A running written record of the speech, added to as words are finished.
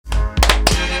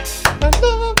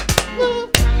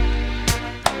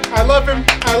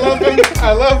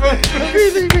I love him.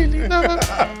 Really, really love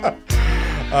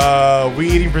him. We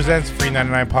Eating Presents Free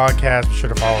 99 Podcast. Be sure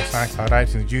to follow SoundCloud,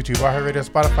 iTunes, YouTube, iHeartRadio,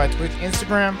 Spotify, Twitch,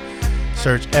 Instagram.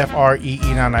 Search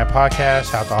FREE99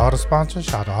 Podcast. Shout out to all the sponsors.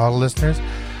 Shout out to all the listeners.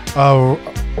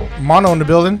 Mono in the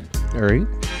building. All right.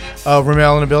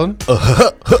 Ramel in the building.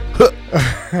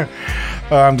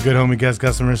 I'm the good homie guest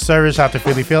customer service. Shout out to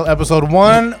Philly Phil. Episode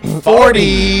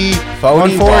 140.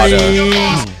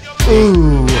 140.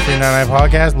 Ooh, Free 99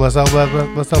 Podcast. Bless up. Thank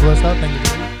you.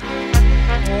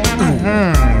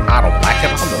 I don't like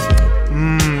it.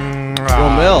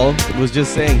 Romel was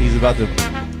just saying he's about to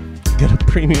get a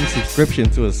premium subscription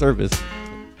to a service.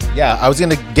 Yeah, I was going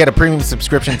to get a premium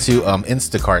subscription to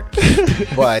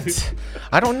Instacart, but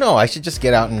I don't know. I should just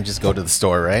get out and just go to the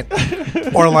store, right?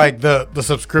 Or like the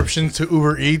subscription to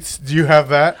Uber Eats. Do you have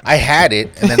that? I had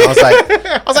it, and then I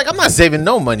was like, I'm not saving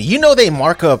no money. You know they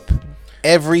mark up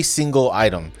every single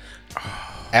item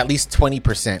at least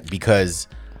 20% because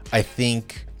I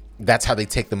think that's how they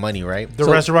take the money, right? The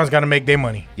restaurant's got to make their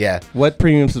money. Yeah. What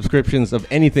premium subscriptions of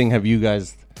anything have you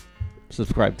guys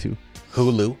subscribed to?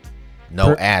 Hulu.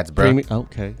 No ads, bro.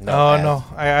 Okay. Ads. No.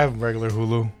 I have regular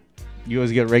Hulu. You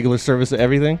always get regular service of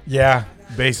everything? Yeah,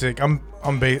 basic. I'm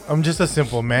just a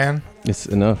simple man. It's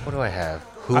enough. What do I have?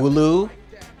 Hulu.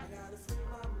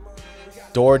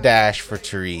 DoorDash for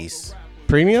Therese.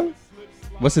 Premium?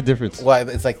 What's the difference? Well,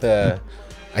 it's like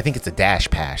I think it's a Dash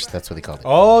Pass. That's what they call it.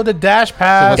 Oh, the Dash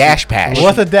Pass. Dash Pass.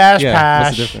 What's a Dash Pass?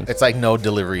 What's the difference? It's like no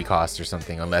delivery cost or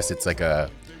something, unless it's like a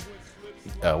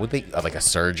like a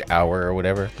surge hour or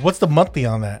whatever. What's the monthly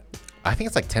on that? I think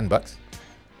it's like $10.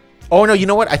 Oh no, you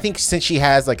know what? I think since she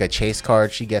has like a Chase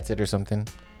card, she gets it or something.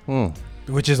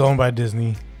 Which is owned by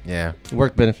Disney. Yeah,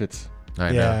 Work benefits.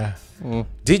 I Yeah. know.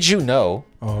 Did you know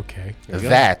Oh, okay.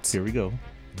 that Here we go.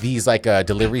 these like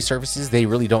delivery services, they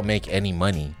really don't make any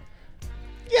money?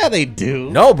 Yeah, they do.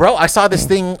 No, bro. I saw this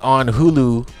thing on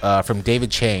Hulu from David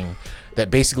Chang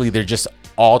that basically they're just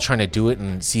all trying to do it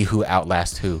and see who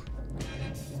outlasts who.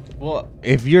 Well,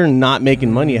 if you're not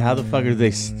making money, how the fuck are they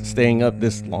staying up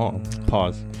this long?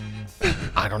 Pause.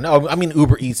 I don't know. I mean,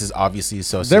 Uber Eats is obviously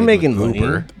associated They're making with money.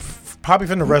 Uber. Probably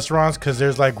from the restaurants because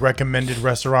there's like recommended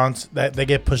restaurants that they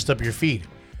get pushed up your feed,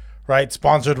 right?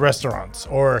 Sponsored restaurants.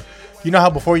 Or you know how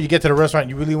before you get to the restaurant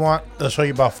you really want, they'll show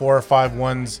you about 4 or 5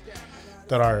 ones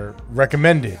that are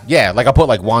recommended. Yeah, like I'll put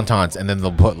like wontons and then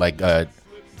they'll put like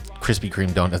Krispy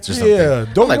Kreme donuts or something. Yeah,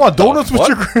 don't like, you want donuts with what?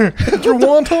 your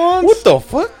wontons? What the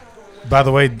fuck? By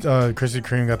the way, Krispy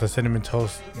Kreme got the cinnamon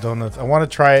toast donuts. I want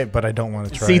to try it, but I don't want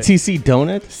to try it. CTC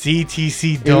donut? CTC You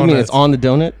mean donuts. it's on the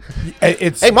donut?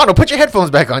 It's Hey, Mono, put your headphones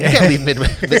back on. You can't leave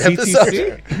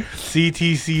mid-episode.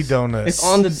 CTC donuts. It's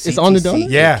on the donut?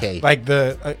 Yeah, Okay. like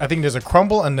I think there's a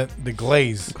crumble and the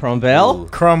glaze. Cromwell?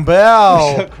 Crumble.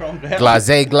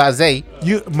 Glaze.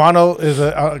 Mono is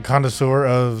a connoisseur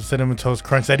of cinnamon toast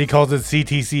crunch that he calls it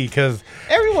CTC because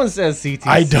Everyone says CTC.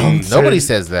 I don't. Nobody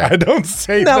says that. I don't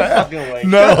say No that. fucking way.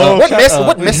 No.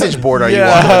 What message board are you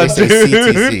on? Where they say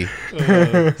dude.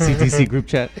 CTC. CTC group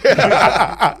chat.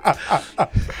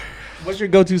 What's your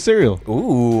go-to cereal?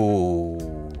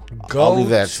 Ooh. I'll leave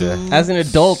that to. As an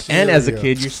adult and as a cereal.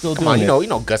 kid, you're still Come on, doing it. you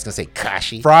know Gus gonna say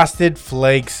Kashi. Frosted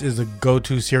Flakes is a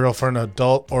go-to cereal for an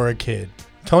adult or a kid.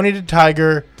 Tony the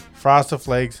Tiger, Frosted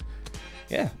Flakes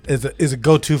Yeah. is a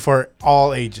go-to for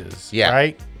all ages.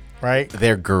 Yeah. Right.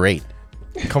 They're great.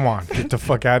 Come on, get the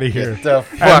fuck out of here. Get the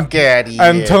fuck out of here.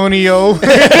 Antonio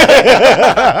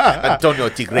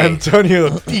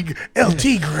Tigre. El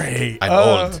Tigre. I'm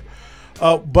old.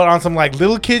 But on some like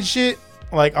little kid shit,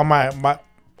 like on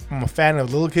I'm a fan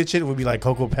of little kid shit. It would be like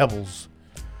Cocoa Pebbles.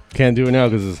 Can't do it now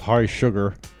because it's high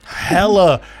sugar.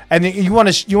 Hella, and then you want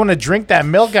to drink that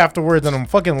milk afterwards, and I'm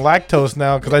fucking lactose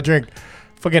now because I drink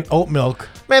fucking oat milk.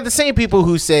 Man, the same people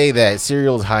who say that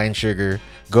cereal is high in sugar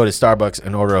go to Starbucks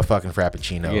and order a fucking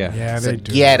Frappuccino. Yeah. So they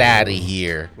do. get out of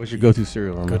here. What's your go-to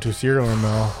cereal? Romeo? Go-to cereal,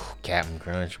 Mel. Captain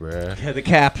Crunch, bruh. Yeah, the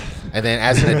cap. And then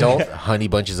as an adult, Honey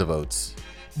Bunches of Oats.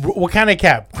 What kind of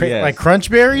cap? Yes. Like Crunch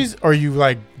Berries, or you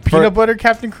like peanut butter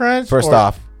Captain Crunch? First or-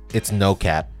 off, it's no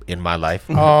cap in my life.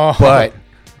 Oh, But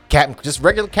just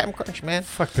regular Captain Crunch, man.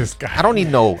 fuck this guy. I don't need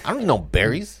no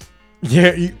berries.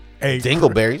 Yeah, hey,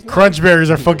 Dingleberries. Crunch berries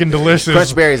are fucking delicious.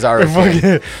 Crunch berries are They're okay.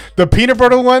 fucking- the peanut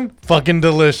butter one, fucking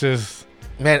delicious.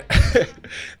 Man,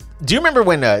 do you remember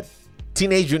when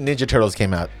Teenage Mutant Ninja Turtles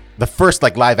came out? The first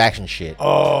like live action shit.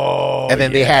 Oh. And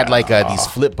then they had like these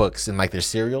flip books and like their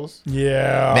cereals.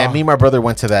 Yeah. Man, me and my brother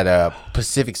went to that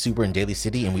Pacific Super in Daly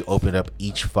City, and we opened up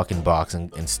each fucking box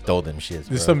and stole them shits.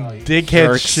 There's bro. some dickhead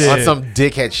Jerks. shit. On some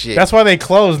dickhead shit. That's why they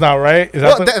closed now, right? Is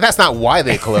well, that that's not why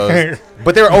they closed,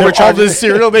 but they were all overcharging. this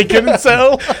cereal they couldn't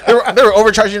sell? They were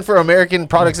overcharging for American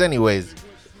products, anyways.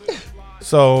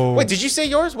 So Wait, did you say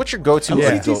yours? What's your go-to? Yeah.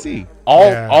 like, go- CTC.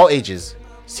 all ages.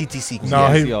 CTC. no,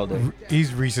 Yeah, he- see all day.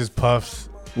 he's Reese's Puffs.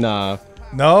 Nah,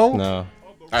 No, no. All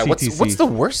right, what's CTC. the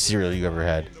worst cereal you ever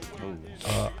had,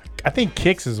 I think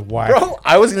Kix is whack. bro?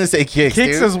 I was gonna say Kix. Kix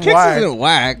dude. is Kix whack. isn't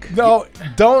whack. No,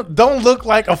 don't look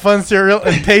like a fun cereal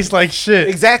and taste like shit.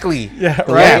 exactly. Yeah,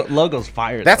 The right. logo's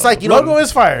fire. That's though. like, you Logo know,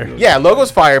 is fire. yeah,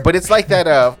 logo's fire, but it's like that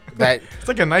that It's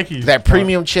like a Nike. that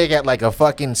premium chick at like a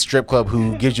fucking strip club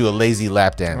who gives you a lazy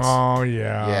lap dance. Oh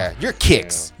yeah. Yeah, you're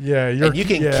Kix. Yeah, you're. And you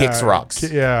can yeah, Kix rocks.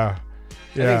 Yeah.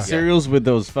 I Yeah. think cereals with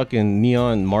those fucking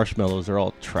neon marshmallows are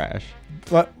all trash.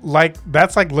 Like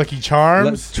that's like Lucky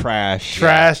Charms. Trash.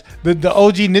 Trash. The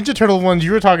OG Ninja Turtle ones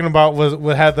you were talking about was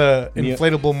what had the Neo-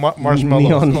 inflatable marshmallows.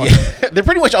 Neon They're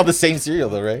pretty much all the same cereal,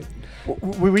 though, right?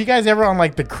 Were you guys ever on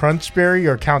like the Crunchberry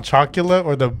or Count Chocula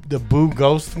or the Boo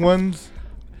Ghost ones?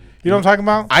 You know what I'm talking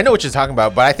about? I know what you're talking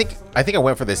about, but I think I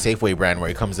went for the Safeway brand where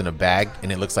it comes in a bag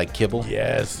and it looks like kibble.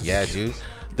 Yes. Yeah, dude.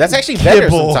 That's actually better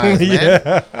Kibble. sometimes, man.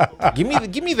 Yeah.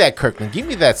 Give me that Kirkland. Give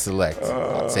me that Select.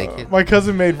 I'll take it. My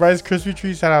cousin made Rice Krispie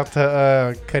treats. Shout out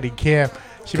to Cuddy Kim.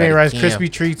 She made Cuddy Rice Kim.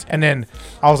 Krispie treats, and then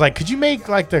I was like, "Could you make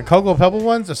like the Cocoa Pebble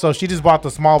ones?" So she just bought the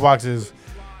small boxes,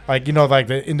 like like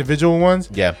the individual ones.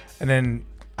 Yeah. And then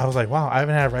I was like, "Wow, I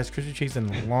haven't had Rice Krispie treats in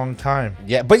a long time."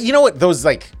 Yeah, but you know what? Those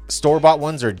like store-bought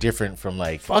ones are different from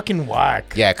like Fucking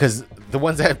whack. yeah, because the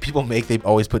ones that people make, they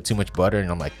always put too much butter, and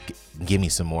I'm like, give me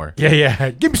some more. Yeah.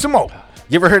 Give me some more.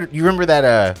 You ever heard? You remember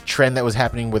that trend that was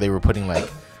happening where they were putting like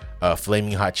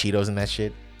flaming hot Cheetos and that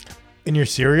shit? In your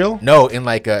cereal? No, in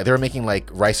like they were making like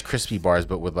Rice Krispie bars,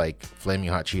 but with like flaming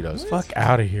hot Cheetos. Fuck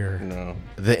out of here. No.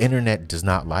 The internet does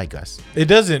not like us. It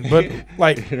doesn't. But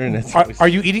like, Internet's are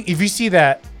you eating? If you see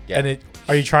that, Yeah. and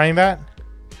are you trying that?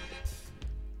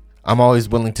 I'm always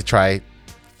willing to try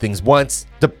things once,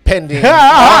 depending.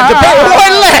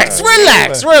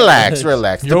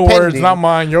 Relax. Your words, Depending- not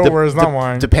mine. Your words, not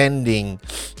mine. Depending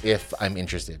if I'm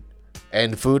interested,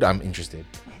 and food, I'm interested.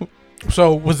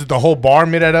 So was it the whole bar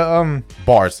made out of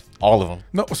Bars, all of them.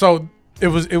 No, so it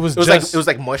was It was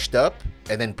like mushed up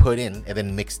and then put in and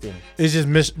then mixed in. it's just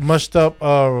mushed up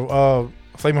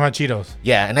flaming hot Cheetos.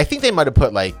 Yeah, and I think they might have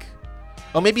put like,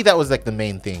 oh, maybe that was like the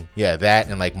main thing. Yeah, that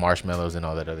and like marshmallows and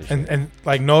all that other shit. And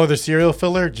like no other cereal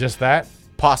filler, just that.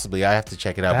 Possibly, I have to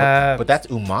check it out. But that's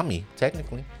umami,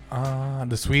 technically.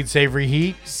 The sweet savory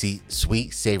heat. See,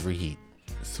 sweet savory heat.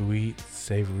 Sweet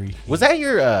savory heat. Was that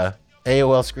your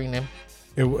AOL screen name?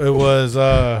 It was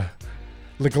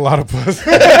lick a lot of puss.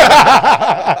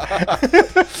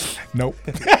 Nope.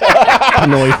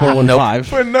 Hanoi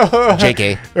 415. But no.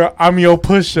 JK. I'm your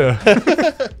pusher.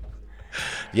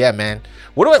 Yeah, man.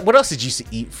 What else did you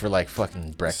eat for like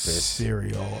fucking breakfast?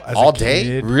 Cereal. As All a day?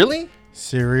 kid, Really?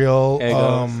 Cereal.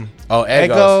 Eggos. Oh, Eggos.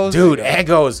 Eggos. Dude,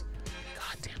 Eggos.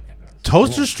 God damn it.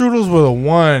 Toaster strudels were the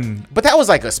one. But that was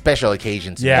like a special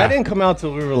occasion to me. Yeah. That didn't come out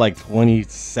till we were like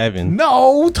 27.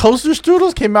 No, toaster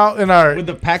strudels came out in our. With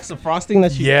the packs of frosting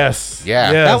that you. Yes.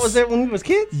 Yeah. Yes. That was it when we was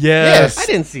kids? Yes. I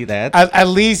didn't see that. At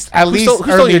least stole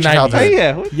early your 90s. childhood? Oh,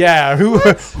 yeah. Yeah, who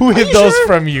hid you those sure?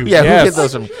 from you? Yeah, Yes. who did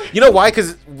those from you? You know why?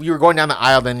 Because you were going down the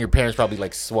aisle, then your parents probably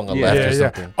like swung a left or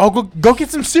something. Oh, go get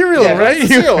some cereal, Yeah, right? right?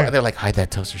 Cereal. And they're like, hide that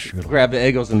toaster strudel. Grab the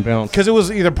Eggos and bounce. Because it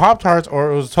was either Pop Tarts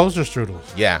or it was toaster strudels.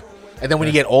 Yeah. And then when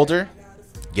you get older,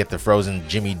 get the frozen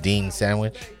Jimmy Dean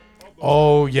sandwich.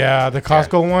 Oh yeah, the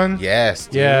Costco one. Yes.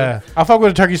 Dude. Yeah, I fuck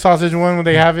with the turkey sausage one when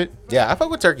they have it. Yeah, I fuck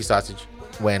with turkey sausage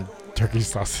when Turkey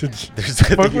sausage. there's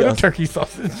Fuck with the else. turkey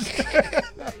sausage.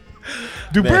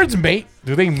 Do Man. birds mate?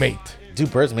 Do they mate? Do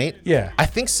birds mate? Yeah. I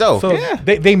think so. So Yeah.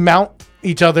 they mount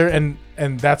each other and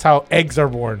that's how eggs are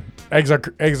born. Eggs are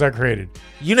created.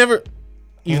 You've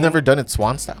never done it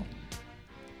swan style?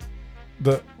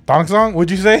 The thong song?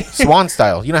 What'd you say? Swan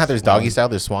style. You know how there's doggy style,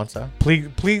 there's swan style?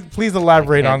 Please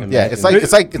elaborate I can't on. Yeah, it's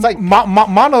like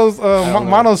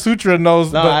Mono Sutra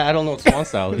knows. No, the- I don't know what swan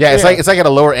style is. yeah, it's Yeah. like at a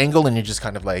lower angle and you're just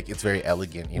kind of like it's very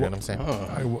elegant, you know what I'm saying?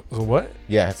 What?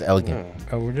 Yeah, it's elegant.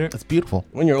 Elegant? It's beautiful.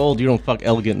 When you're old, you don't fuck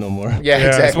elegant no more. Yeah, Yeah,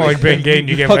 it's exactly. more like Ben Gayton.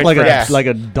 You get Fuck like Yeah. like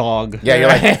a dog. Yeah,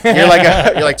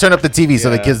 you're like turn up the TV so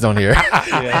the Yeah. kids don't hear.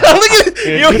 Yeah. Look at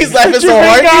you know he's laughing so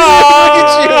hard.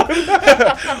 Look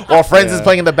at you. While Friends is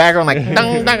playing in the background like dang,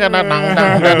 dang, dang, dang, dang,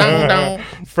 dang, dang,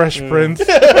 dang. Fresh Prince.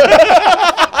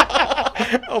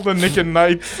 All the Nick and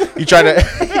Knights. You try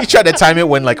to time it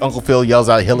when like Uncle Phil yells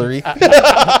out Hillary.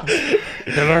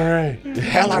 Hillary.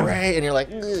 Hillary, and you're like,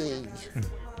 ugh.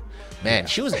 Man,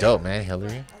 she was dope, man.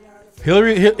 Hillary.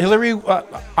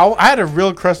 I had a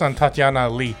real crush on Tatiana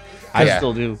Ali. I Yeah.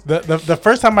 still do. The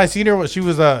first time I seen her, she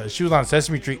was on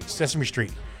Sesame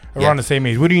Street. Around Yeah. the same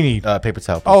age. What do you need? Paper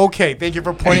towel. Oh, okay. Thank you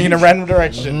for pointing in a random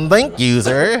direction. Thank you,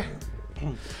 sir.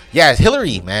 Yeah,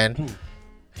 Hillary, man.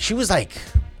 She was like,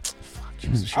 she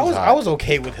was I hot. was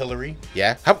okay with Hillary.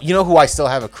 Yeah. You know who I still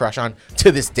have a crush on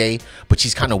to this day, but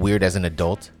she's kind of weird as an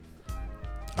adult?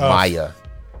 Maya.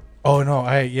 Oh no,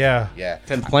 yeah. Yeah.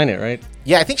 10th Planet, right?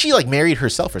 Yeah, I think she like married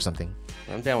herself or something.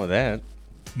 I'm down with that.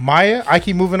 Maya, I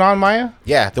keep moving on. Maya.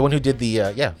 Yeah, the one who did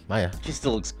the Maya. She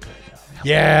still looks good.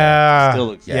 Yeah. Still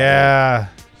looks yeah.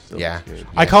 Still Yeah. looks good.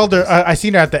 I called her. I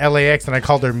seen her at the LAX, and I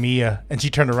called her Mia, and she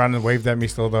turned around and waved at me.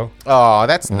 Still though, Oh,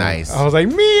 that's nice. I was like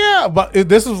Mia, but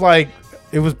this was like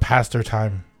it was past her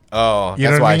time. Oh, You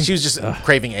know that's what I why mean? she was just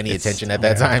craving any attention at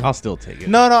that time. I'll still take it.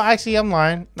 No, actually, I'm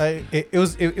lying. Like it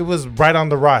was right on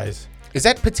the rise. Is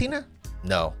that Patina?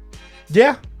 No.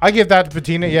 Yeah, I give that to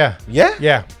Patina. Yeah, Yeah?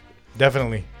 yeah,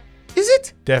 definitely, Is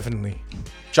it? definitely.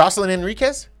 Jocelyn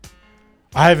Enriquez?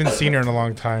 I haven't seen her in a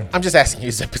long time. I'm just asking you,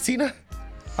 is that Patina?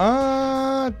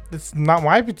 It's not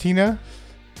my Patina.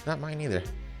 Not mine either.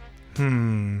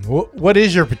 What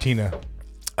is your Patina?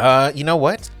 You know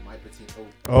what? My Patina.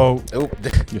 Oh, Oh,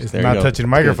 it's There you not go. touching the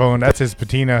microphone. That's his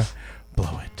Patina.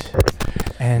 Blow it.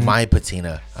 And my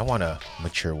Patina. I want a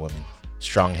mature woman.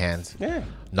 Strong hands. Yeah.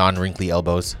 Non-wrinkly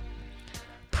elbows.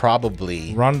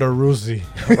 Probably. Ronda Rousey.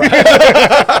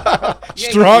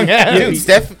 Strong hands.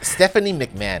 Dude, Stephanie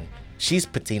McMahon. She's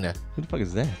Patina. Who the fuck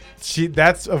is that?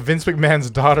 That's Vince McMahon's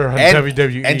daughter on And,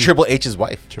 WWE. and Triple H's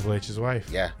wife. Triple H's wife.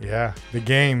 Yeah. Yeah. The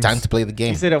games. Time to play the game.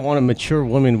 He said I want a mature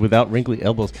woman without wrinkly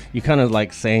elbows. You kind of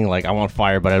like saying like I want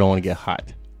fire, but I don't want to get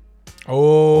hot.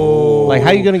 Oh. Like how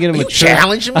you gonna get a Are you mature?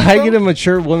 challenging me, How you bro? get a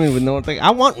mature woman with no thing?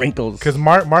 I want wrinkles. Because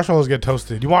marshmallows get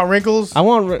toasted. You want wrinkles? I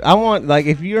want like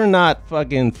if you're not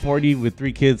fucking 40 with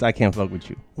 3 kids, I can't fuck with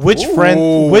you. Which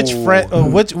friend?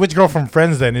 Which girl from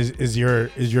Friends then is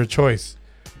your choice?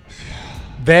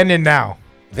 Then and now.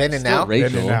 Then and Still now? Rachel.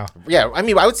 Then and now. Yeah, I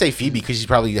mean, I would say Phoebe because she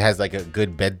probably has like a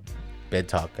good bed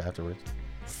talk afterwards.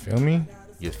 Feel me?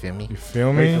 You feel me? You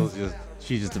feel me?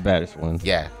 She's just the baddest one.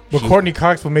 Yeah. But Courtney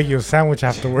Cox will make you a sandwich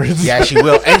afterwards. Yeah, she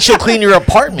will. And she'll clean your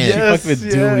apartment. Yes, fucked with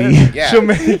yeah. Dewey.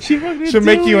 Yeah. She'll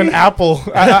make you an apple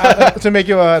to make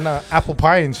you an apple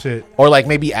pie and shit. Or like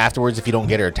maybe afterwards, if you don't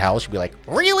get her a towel, she'll be like,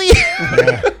 "Really?"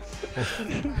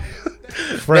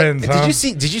 Friends, huh?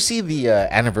 Did you see the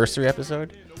anniversary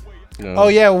episode? No. Oh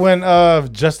yeah, when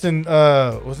Justin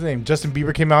what's his name? Justin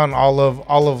Bieber came out in all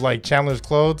of like Chandler's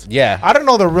clothes. Yeah. I don't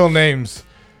know the real names,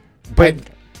 But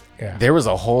yeah, there was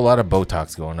a whole lot of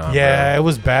Botox going on. yeah, bro. it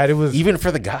was bad. It was Even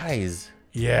for the guys.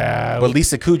 yeah. But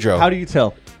Lisa Kudrow, How do you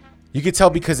tell? you could tell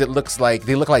because they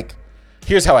look like.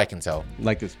 Here's how I can tell.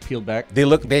 Like it's peeled back.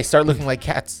 They start looking like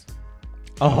cats.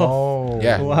 oh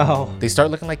Yeah. Wow. They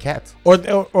start looking like cats. or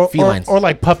Felines.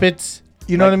 like puppets.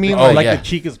 You know what I mean? Oh, Like yeah. the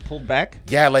cheek is pulled back.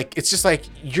 Yeah, like it's just like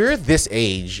you're this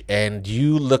age and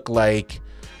you look like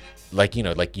you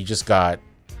know, like you just got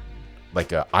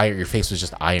like your face was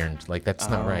just ironed. Like that's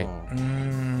not right.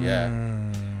 Yeah.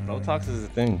 Botox is a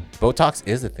thing. Botox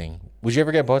is a thing. Would you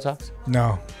ever get Botox?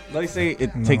 No, Like say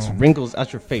it takes wrinkles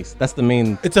out your face. That's the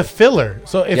main. it's a filler.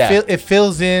 So Yeah. it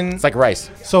fills in. It's like rice.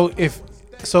 So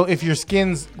if your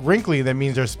skin's wrinkly, that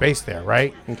means there's space there,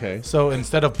 right? Okay. So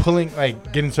instead of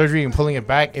getting surgery and pulling it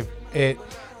back, it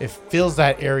fills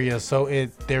that area, so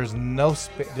there's no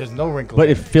wrinkles. But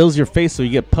it fills your face so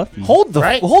you get puffy. Hold the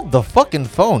Right. fucking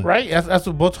phone. right? That's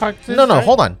what Botox is. No, right?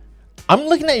 hold on. I'm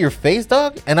looking at your face,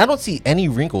 dog, and I don't see any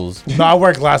wrinkles. No, I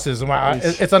wear glasses.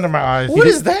 It's under my eyes. What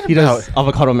is that He about? does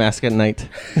avocado mask at night.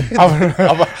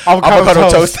 Avocado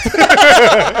toast.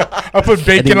 I put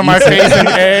bacon on my face and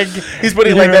egg. He's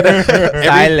putting like that.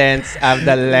 Silence of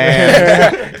the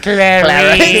land.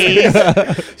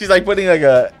 She's like putting like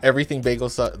everything bagel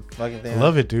fucking thing.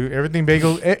 Love it, dude. Everything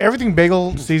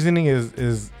bagel seasoning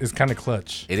is kind of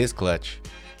clutch. It is clutch.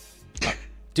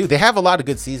 Dude, they have a lot of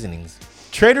good seasonings.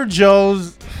 Trader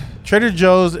Joe's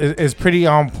is pretty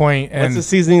on point, What's and the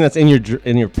seasoning that's in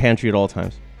your pantry at all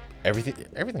times?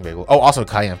 Everything bagel. Oh, also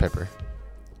cayenne pepper.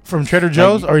 from Trader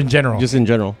Joe's or in general? Just in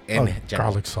general. And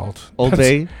garlic salt. Old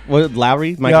Bay. What?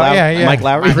 Lowry? Mike Yeah, Lowry? yeah. Mike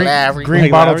Lowry? Lowry. Green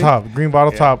Mike bottle Lowry? top. Green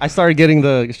bottle top. I started getting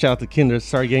shout out to Kinder,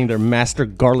 started getting their master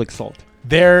garlic salt.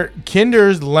 Their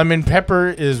Kinder's lemon pepper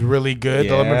is really good.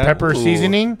 The lemon Yeah. pepper Ooh.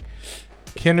 seasoning.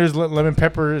 Kinder's lemon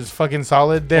pepper is fucking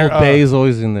solid. Their Old Bay is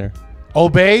always in there.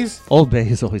 Old Bays. Old Bay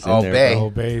is always in Old there. Bay. Bro.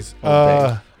 Old Bays.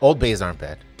 Old Old Bays aren't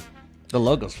bad. The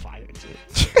logo's fire too.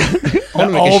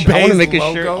 Old I want to Bay's make a shirt.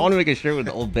 logo? I want to make a shirt with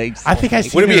the Old Bay. I think I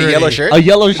seen Would it be a already. yellow shirt? A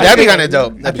yellow shirt. That'd be kind of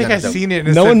dope. I think I seen it.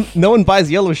 And No one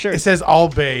buys yellow It shirts. says All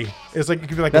Bay. It's like it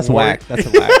could be like That's a word. whack. That's a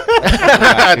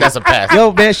whack. That's a pass.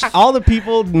 Yo, man, all the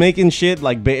people making shit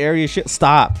like Bay Area shit.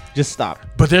 Stop. Just stop.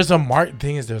 But there's a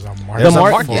thing is there's a market. There's The a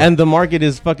market market. and the market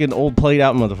is fucking old, played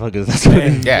out motherfuckers. That's what it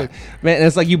is. Yeah. Man, and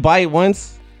it's like you buy it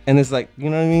once, and it's like, you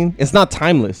know what I mean? It's not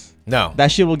timeless. No.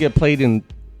 That shit will get played in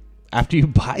after you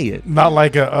buy it. Not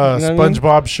like a You know what I mean?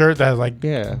 SpongeBob shirt that has like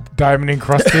Yeah. diamond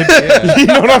encrusted. You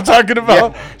know what I'm talking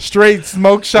about? Straight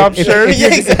smoke shop shirt.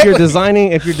 If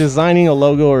you're designing a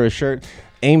logo or a shirt,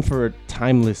 aim for a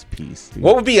timeless piece. Dude.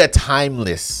 What would be a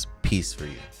timeless piece for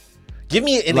you? Give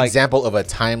me an Like- example of a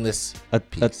timeless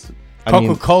piece. I mean,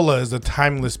 Coca-Cola is a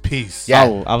timeless piece. Yeah.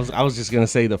 oh, I was just gonna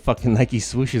say the fucking Nike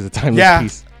swoosh is a timeless Yeah.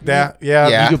 piece. Yeah.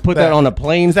 Yeah. You could put that on a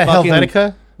plain. Is that fucking,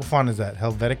 Helvetica? What font is that?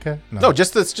 Helvetica? No,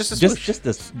 just a swoosh. Just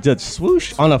the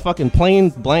swoosh on a fucking plain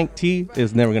blank tee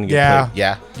is never gonna get Yeah. played.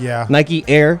 Yeah. Yeah. Nike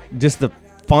Air, just the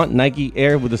font Nike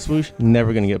Air with the swoosh,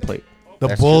 never gonna get played. The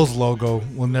That's Bulls logo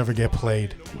will never get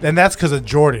played. And that's because of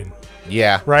Jordan,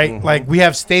 Yeah. right? Mm-hmm. Like we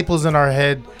have staples in our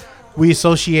head. We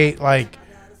associate like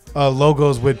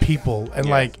logos with people, and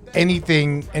like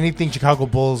anything Chicago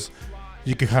Bulls,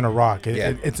 you can kind of rock.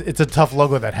 Yeah. It's a tough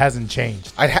logo that hasn't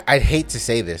changed. I'd hate to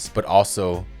say this, but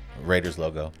also Raiders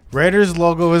logo. Raiders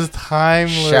logo is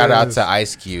timeless. Shout out to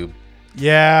Ice Cube.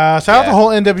 Yeah, shout out Yeah. the whole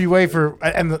NWA for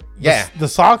and the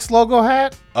Sox logo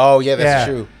hat. Oh yeah, that's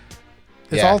Yeah. true.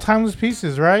 It's Yeah. all timeless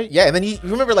pieces, right? Yeah, and then you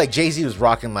remember like Jay-Z was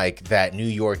rocking like that New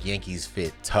York Yankees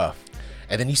fit tough.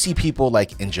 And then you see people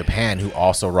like in Japan who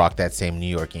also rock that same New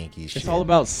York Yankees It's shit. all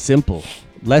about simple.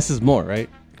 Less is more, right?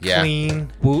 Yeah. Clean.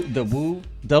 The Woo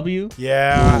W.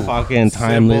 Yeah. Fucking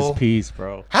timeless Simple. piece,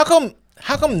 bro. How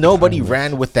come nobody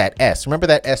ran with that S? Remember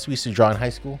that S we used to draw in high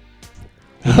school?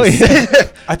 Oh yeah.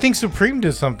 I think Supreme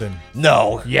did something.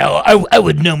 No. Yeah, I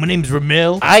would know. My name's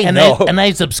Ramil. I and know. and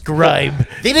I subscribe.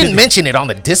 They didn't mention it on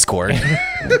the Discord.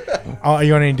 Oh, are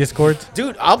you on any Discords?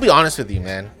 Dude, I'll be honest with you,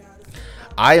 man.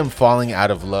 I am falling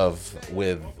out of love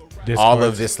with Discord. all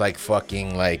of this like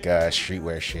fucking like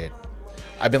streetwear shit.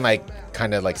 I've been like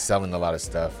kind of like selling a lot of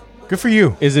stuff. Good for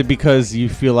you. Is it because you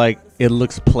feel like it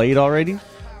looks played already?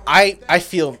 I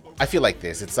feel like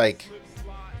this. It's like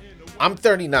I'm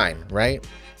 39, right?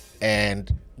 And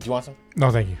do you want some? No,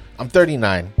 thank you. I'm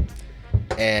 39,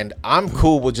 and I'm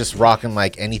cool with just rocking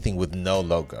like anything with no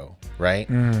logo, right?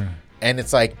 And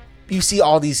it's like you see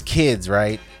all these kids,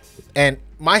 right? And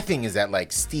my thing is that like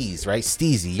steez, right?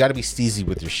 Steezy, you got to be steezy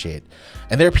with your shit.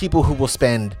 And there are people who will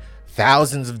spend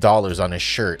thousands of dollars on a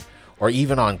shirt or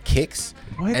even on kicks,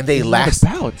 What and they is lack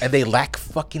that about? and they lack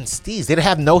fucking steez. They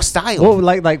have no style. Well,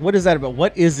 like what is that about?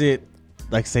 What is it?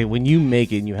 Like, say when you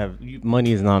make it, and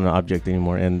money is not an object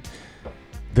anymore, and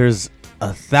there's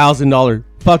 $1,000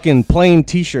 fucking plain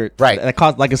T-shirt, Right. That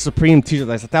costs like a Supreme T-shirt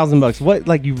that's $1,000. What?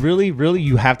 Like you really,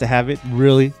 you have to have it?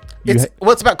 Really? It's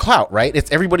about clout, right?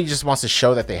 It's everybody just wants to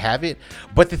show that they have it.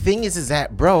 But the thing is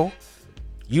that, bro,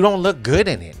 you don't look good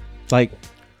in it. like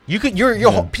You could your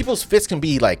whole, people's fits can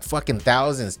be like fucking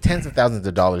thousands, tens of thousands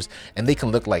of dollars, and they can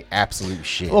look like absolute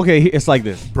shit. okay. It's like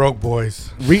this. Broke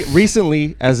boys.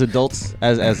 Recently, as adults,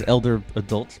 as elder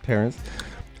adults, parents,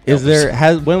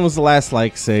 Elders. when was the last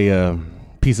like say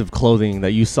piece of clothing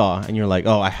that you saw and you're like,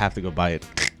 oh, I have to go buy it,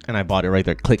 and I bought it right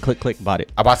there. Click, click, click. Bought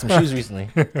it. I bought some shoes recently.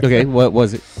 Okay, what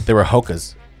was it? They were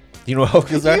Hokas. You know what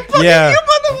Hokas are? Yeah.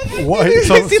 What?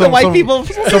 I see the white people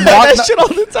some that walk- shit all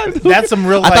the time. That's some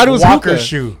real I like thought it was Walker hookah.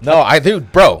 shoe. No, I do,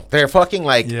 bro. They're fucking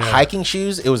like Yeah. hiking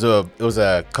shoes. It was a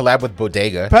collab with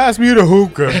Bodega. Pass me the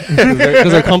hookah.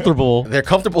 Because they're comfortable. They're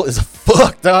comfortable as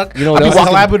fuck, dog. You know I what be else?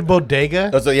 walking- Collab with Bodega.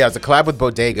 It was a collab with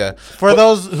Bodega. For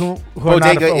those who are not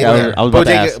Bodega, aware, Yeah, I was about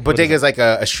to ask, what Bodega is is like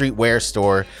a streetwear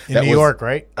store in New York,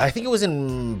 right? I think it was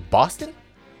in Boston,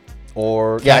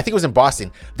 or yeah, I think it was in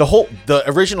Boston. The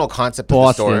original concept of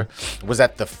Boston. the store was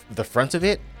that the front of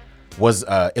it was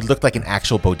it looked like an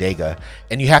actual bodega,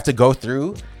 and you have to go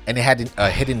through, and it had a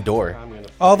hidden door.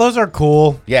 Oh, those are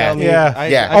cool. Yeah,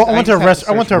 Yeah. I went to a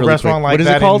restaurant like What is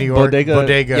that it called? in New York.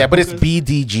 Bodega. yeah, but it's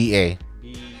BDGA.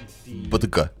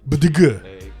 Bodega. Bodega.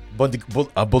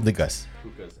 Bodegas.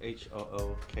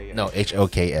 H-O-O-K-S. No,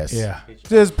 HOKS. Yeah.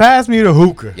 Just pass me the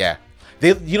hookah. Yeah.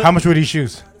 They, you know, How much were these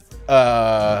shoes?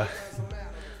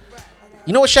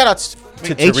 you know what? Shout outs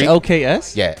to Therese.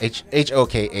 H-O-K-S? Yeah,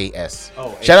 HOKAS.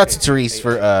 Oh, Shout out to Therese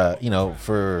for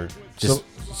for just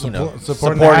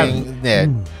supporting Yeah.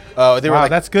 They were Wow, like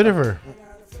that's good of her.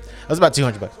 that was about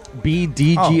 $200.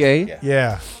 B-D-G-A?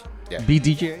 yeah. Yeah.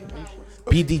 B-D-G-A?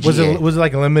 BDGA. Was it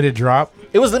like a limited drop?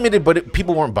 It was limited, but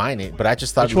people weren't buying it. But I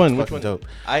just thought Which it was one? Which fucking one? dope.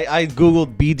 I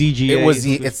googled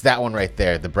BDGA. It's that one right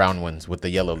there, the brown ones with the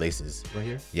yellow laces. right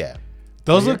here. Yeah.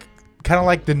 Those look kind of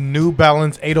like the New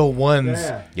Balance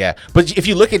 801s. Yeah. But if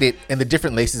you look at it and the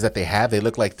different laces that they have, they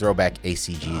look like throwback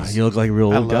ACGs. You look like a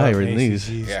real I old guy love wearing these.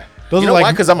 ACGs. Yeah. Those you are know like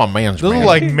why? Because I'm a man's those man. are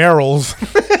like Merrill's.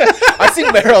 I've seen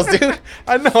barrels, dude.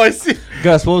 I know. I see.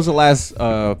 Gus, what was the last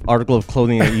article of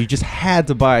clothing that you just had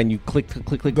to buy and you click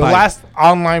The buy? last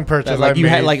online purchase Like I you made,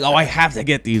 had like, oh, I have to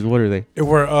get these. What are they? it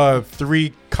were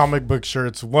 3 comic book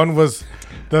shirts. One was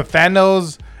the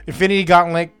Thanos Infinity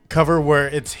Gauntlet cover where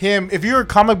it's him. If you're a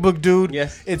comic book dude,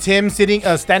 Yes. it's him standing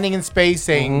in space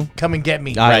saying, "Come and get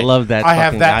me." I love that. I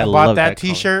have that. I bought love that comic.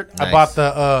 T-shirt. I Nice.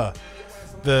 bought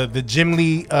the Jim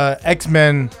Lee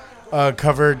X-Men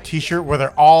covered T-shirt where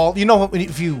they're all. You know,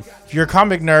 if you're a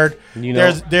comic nerd, You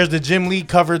know. there's the Jim Lee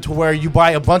cover to where you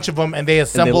buy a bunch of them and they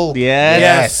assemble. yes.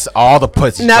 Yes. All the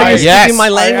pussy. Now you're yes. speaking my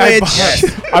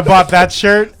language. I bought that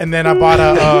shirt and then I bought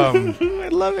I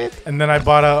love it. and then I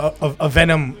bought a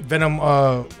Venom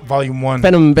Volume 1.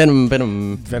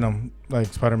 Venom. Like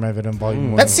Spider-Man Venom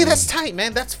Volume 1. That's tight,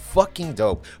 man. That's fucking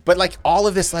dope. But like all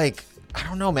of this, like I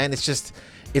don't know, man. It's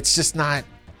just not.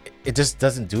 It just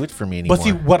doesn't do it for me anymore. But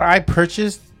see, what I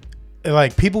purchased,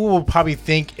 like people will probably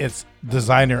think it's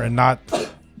designer and not,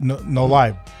 no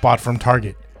lie, bought from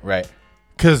Target. right.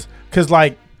 Cause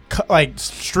like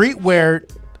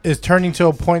streetwear is turning to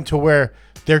a point to where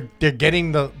they're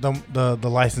getting the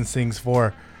licensings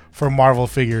for Marvel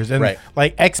figures, and Right.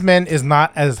 like X-Men is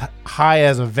not as high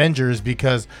as Avengers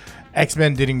because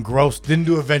X-Men didn't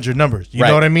do Avenger numbers. You Right.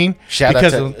 know what I mean? Shout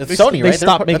because out to of- it's Sony, they right?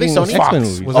 stopped Are they making Sony? X-Men Fox.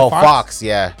 movies. Was it Oh, Fox? Fox,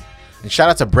 yeah. And shout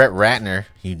out to Brett Ratner,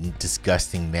 you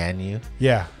disgusting man, you.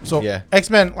 Yeah. So Yeah.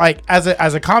 X-Men, like as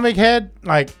a comic head,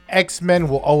 like X-Men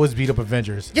will always beat up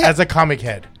Avengers. Yeah. As a comic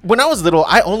head. When I was little,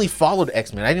 I only followed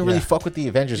X-Men. I didn't really Yeah. fuck with the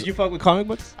Avengers. Did you fuck with comic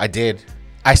books? I did.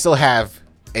 I still have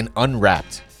an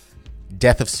unwrapped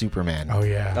Death of Superman. Oh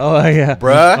yeah. Oh yeah,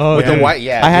 Bruh, Oh, with yeah. the white,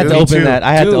 yeah. I had dude. to open too. that.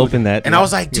 I had to Dude. open that. And I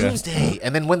was like, Yeah. Doomsday.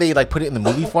 And then when they like put it in the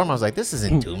movie form, I was like, this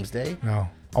isn't Doomsday. No.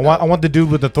 I want the dude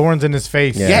with the thorns in his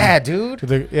face. Yeah. Yeah, dude.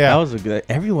 That was a good.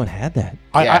 Everyone had that.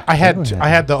 Yeah. I Everyone had had I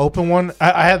had the open one.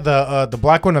 I had the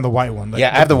black one and the white one.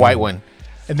 Yeah, I have the white one.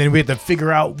 And then we had to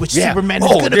figure out which Yeah. Superman Oh,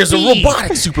 is gonna there's be. a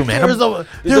robotic Superman.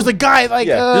 There's a guy like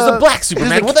there's a black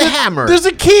Superman with a hammer. There's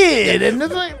a kid and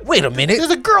there's like Wait a minute. there's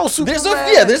a girl Superman.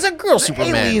 There's a girl There's an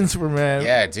Superman. alien Superman.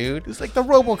 Yeah, dude. It's like the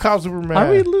RoboCop Superman. Are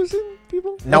we losing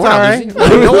people? No, That's we're not alright.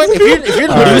 losing. You know what? If you're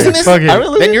Alright, losing this, fuck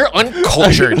it. then you're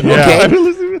uncultured. Yeah.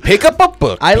 Okay, pick up a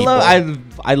book. I people. love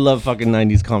I love fucking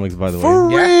 90s comics, by the way. For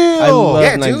real? Yeah. I love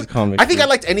Yeah, 90s dude. comics. I think I dude.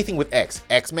 liked anything with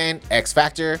X-Men,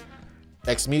 X-Factor,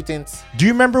 X-Mutants. Do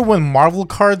you remember when Marvel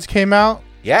cards came out?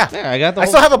 Yeah. Yeah, I got the I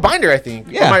whole, still have a binder, I think.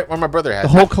 Yeah. Or my brother has. the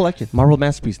whole collection. Marvel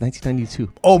Masterpiece,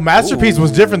 1992. Oh, Masterpiece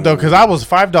was different though, because I was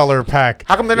 $5 a pack.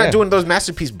 How come they're Yeah. not doing those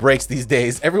masterpiece breaks these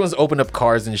days? Everyone's opened up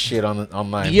cards and shit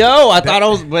online. Yo, I thought I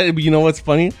was. But you know what's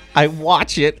funny? I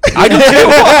watch it. I do too.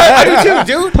 I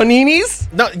do too, dude.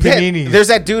 Paninis. No, Paninis. yeah, there's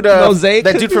that dude. Mosaic.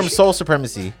 That dude from Soul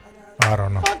Supremacy. I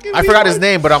don't know. I forgot his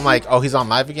name, but I'm like, oh, he's on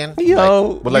live again. Yo,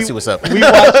 Like, well, let's see what's up.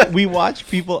 we watch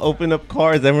people open up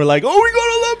cards and we're like, oh, we got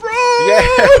a LeBron.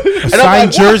 Yeah. And I'm Signed like,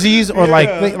 what? jerseys or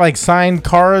like signed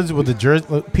cards with the jersey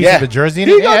piece Yeah. of the jersey in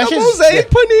He it. got Yeah, the that's just- Mosaic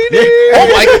Panini. Oh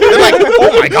my! They're like,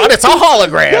 oh my god, it's a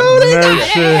hologram. No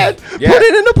shit. Yeah. Put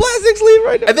it in the plastic sleeve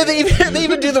right now. And then they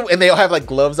even do and they all have like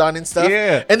gloves on and stuff.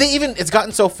 Yeah. And it's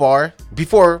gotten so far.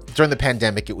 Before during the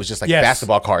pandemic, it was just like Yes.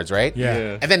 basketball cards, right? Yeah.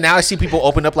 Yeah. And then now I see people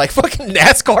open up like fucking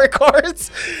NASCAR cards.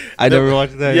 I never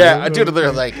watched that. Yeah, dude,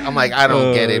 they're like, I'm like, I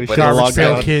don't get it, but should it's Garbage log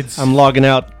Pail out. Kids. I'm logging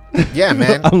out. yeah,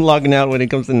 man. I'm logging out when it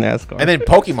comes to NASCAR. And then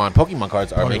Pokemon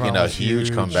cards are making a was huge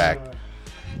huge. comeback.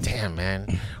 Damn,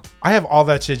 man. I have all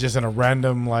that shit just in a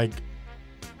random like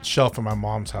shelf in my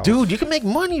mom's house. Dude, you can make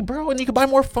money, bro, and you can buy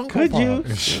more Funko could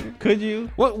Pops. you? Could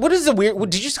you? What is the weird?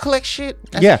 Did you just collect shit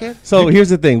as a Yeah. kid? So here's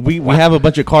the thing: we have a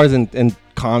bunch of cards and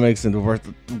comics and worth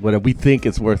what we think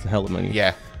it's worth hella money.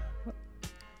 Yeah.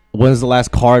 When is the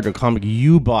last card or comic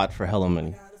you bought for hella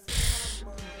money?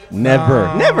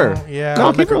 Never. Never. Yeah.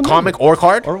 No, Comic people comic or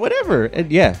card? or whatever.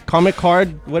 And yeah, comic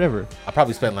card, whatever. I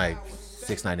probably spent like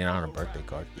 $6.99 on a birthday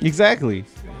card. Exactly.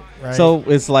 Right. So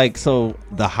it's like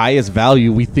the highest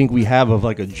value we think we have of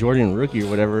like a Jordan rookie or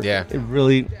whatever. Yeah. It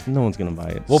really no one's gonna buy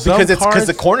it. Well, Some because cards-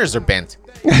 the corners are bent.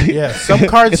 yeah, some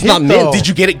cards It's hit not mint. though. Did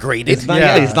you get it graded? it's not.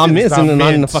 yeah, Yeah, it's not it's mint. not and not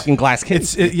in the mint. fucking glass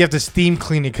case. You have to steam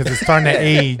clean it because it's starting to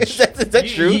age. is that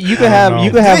true? You could I have don't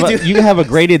you know. could have They a, do. you could have a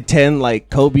graded 10 like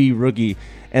Kobe rookie,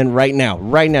 and right now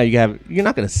you're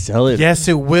not gonna sell it. Yes,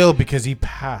 it will because he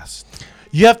passed.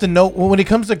 you have to know when it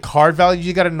comes to card value.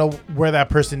 You got to know where that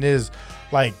person is.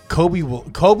 Like Kobe,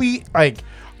 like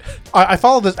I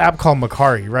follow this app called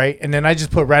Macari, right? And then I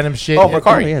just put random shit. Oh,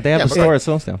 Macari. Oh, yeah, they have a store at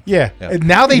Stonestown. Yeah. And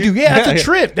now they do. Yeah, that's a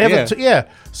trip. They have Yeah.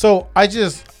 So I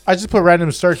just put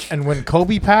random search, and when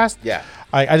Kobe passed,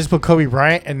 I just put Kobe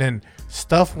Bryant, and then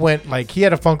stuff went like he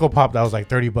had a Funko Pop that was like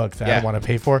 $30 that I didn't want to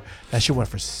pay for. That shit went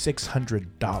for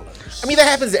 $600. I mean, that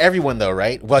happens to everyone though,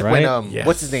 right? Like Right? when Yes.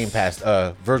 what's his name passed?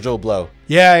 Virgil Abloh.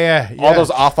 Yeah. All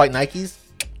those Off-White Nikes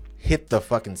hit the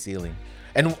fucking ceiling.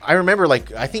 And I remember,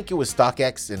 like, I think it was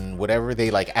StockX and whatever,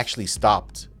 they like actually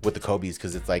stopped with the Kobe's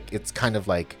because it's like it's kind of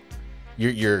like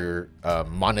you're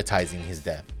monetizing his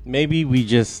death. Maybe we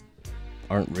just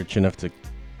aren't rich enough to.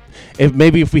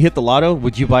 If we hit the lotto,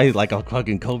 would you buy like a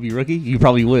fucking Kobe rookie? You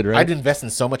probably would, right? I'd invest in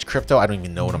so much crypto, I don't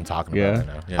even know what I'm talking about right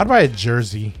now. Yeah. I'd buy a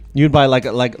jersey You'd buy like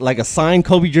a signed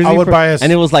Kobe jersey. I would buy and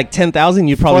it was like 10,000.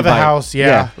 You'd probably for the buy it. house.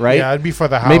 Yeah. right. Yeah, it'd be for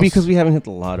the house. Maybe because we haven't hit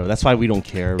the lotto. That's why we don't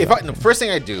care. The first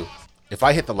thing I do, if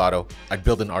I hit the lotto, I'd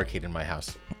build an arcade in my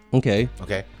house. Okay.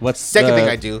 Okay. What's Second thing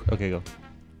I do? Okay, go.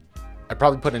 I'd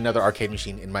probably put another arcade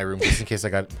machine in my room just in case I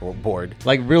got bored.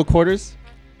 Like real quarters.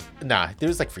 Nah, there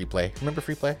was like free play. Remember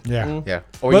free play? Yeah. Yeah.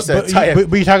 Or you But, said but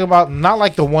you're talking about not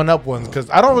like the 1-up ones, because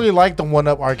I don't really like the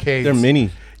 1-up arcades. They're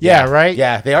mini. Yeah, right?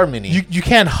 Yeah, they are mini. You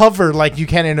can't hover like you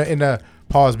can in a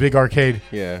pause big arcade.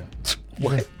 Yeah.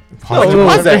 What? Pause. No,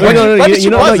 pause that. Why did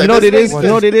You you pause that? know what it is? What You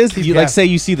know what it is? is- You Yeah. like say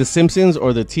you see the Simpsons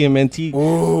or the TMNT,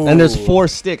 and there's 4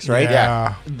 sticks, right?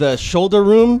 Yeah. The shoulder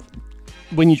room,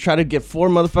 when you try to get 4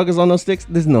 motherfuckers on those sticks,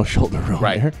 there's no shoulder room.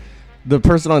 Right. There. The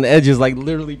person on the edge is like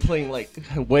literally playing like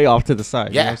way off to the side.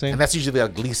 You know Yeah, what I'm saying? and that's usually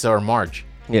like Lisa or Marge.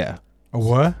 Yeah. A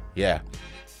what? Yeah.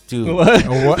 Dude. What? A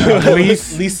what?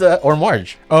 Lisa? Lisa or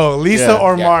Marge. Oh, Lisa Yeah.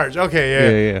 or Yeah. Marge. Okay,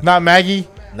 yeah. Yeah. Not Maggie.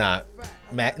 Nah.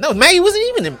 No, Maggie wasn't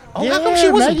even in. Oh, how come she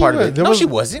wasn't Maggie part of was- it? there No, was- she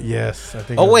wasn't. Yes, I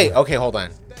think. Oh, it was wait. her. Okay, hold on.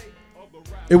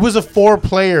 It was a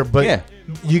 4-player, but Yeah.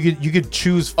 you could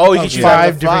choose. Oh, you could choose out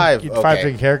of 5 5. five Okay.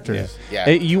 different characters. Yeah.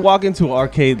 Hey, you walk into an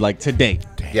arcade like today,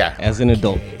 Yeah. as an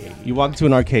adult. You walk into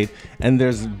an arcade and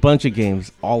there's a bunch of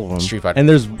games, all of them. Street Fighter. And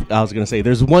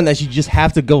there's one that you just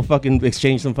have to go fucking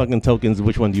exchange some fucking tokens.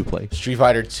 Which one do you play? Street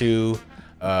Fighter 2.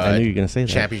 I knew you were gonna say that.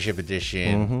 Championship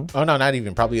Edition. Oh, no, not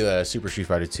even. Probably the Super Street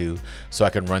Fighter 2. So I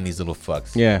can run these little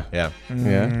fucks. Yeah. Yeah.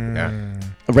 Yeah. Yeah.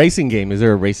 A racing game. Is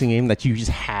there a racing game that you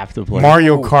just have to play?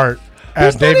 Mario Kart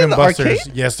There's at not Dave in and the Buster's.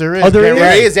 arcade? Yes, there is. Oh, there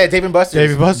There is at Dave & Buster's. Dave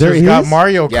and There Buster's got is?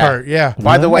 Mario Yeah. Kart. Yeah.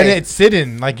 By the And way, it's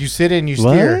sit-in. Like you sit in, you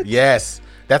What? steer. yes.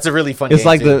 That's a really fun It's game,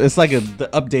 like too. the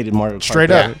updated Mario Kart. Straight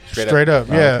Yeah, up. straight Straight up.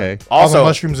 up. Yeah. okay. All Also- the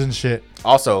mushrooms and shit.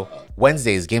 Also,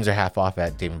 Wednesdays, games are half off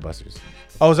at Dave & Buster's.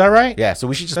 Oh, is that right? Yeah, so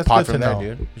we should just That's pod good from to there, know.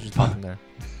 dude. We should just pod from there.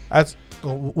 That's.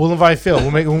 We'll invite Phil.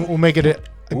 We'll make it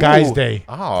a guy's Ooh. day.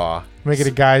 Aw. Make it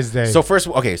a guy's day. So first,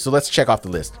 okay, so let's check off the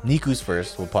list. Niku's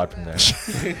first. We'll pod from there,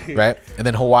 right? And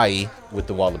then Hawaii with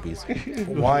the Wallabies.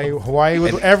 Hawaii.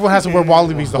 Everyone has to wear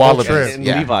wallabies the Wallabies. whole trip. And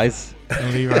Yeah. Levi's.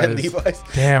 And Levi's. Levi's.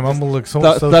 Damn, I'm gonna look so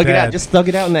Thug it bad. out. Just thug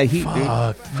it out in that heat, dude.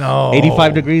 Fuck, no.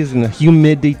 85 degrees and the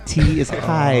humidity is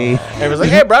high. Everyone's like,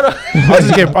 "Hey, brother."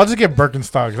 I'll just get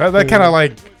Birkenstocks. That kind of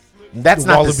like That's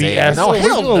not the Wallaby same. ass. No, So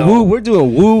hell doing no. woo. We're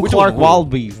doing woo We're Clark doing woo.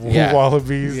 Wallabies. Yeah.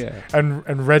 wallabies Yeah.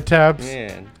 and red tabs.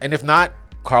 Man. And if not,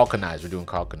 Carl Kanais. We're doing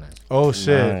Carl Kanais. Oh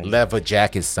shit. Nice. Leather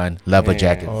jackets, son. Leather Man.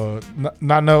 jackets.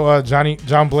 Not no Johnny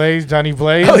Blaze. Oh, Johnny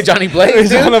Blaze. dude. Johnny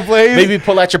Blaze. Maybe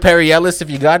pull out your Perry Ellis if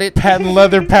you got it. Patent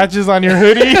leather patches on your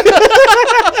hoodie.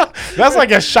 That's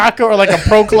like a Shaka or like a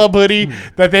Pro Club hoodie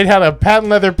that they'd had a patent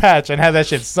leather patch and had that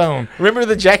shit sewn. Remember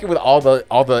the jacket with all the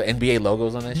NBA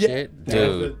logos on that shit,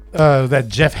 dude? That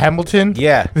Jeff Hamilton.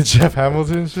 Yeah. The Jeff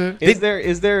Hamilton shit. Is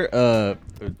there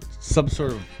some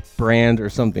sort of brand or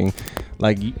something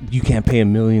like you can't pay $1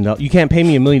 million? You can't pay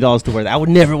me $1 million to wear that. I would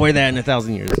never wear that in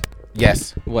 1,000 years.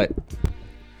 Yes. What?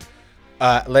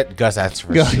 Let Gus answer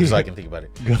first so I can think about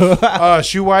it.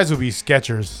 Shoe wise would be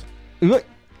Skechers.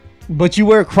 But you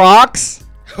wear Crocs.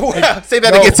 Say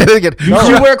that again. Say that again.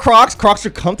 You wear Crocs. Crocs are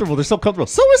comfortable. They're so comfortable.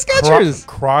 So are Skechers.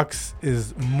 Crocs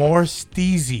is more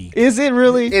steezy. Is it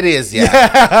really? It is,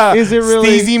 yeah. Is it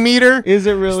really? Steezy meter? Is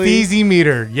it really? Steezy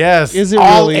meter, yes. Is it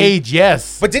all really? age,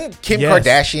 yes. But didn't Kim Yes.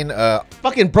 Kardashian?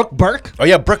 Fucking Brooke Burke. Oh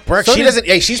yeah, Brooke Burke. So She did- doesn't.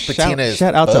 Hey, she's patina. as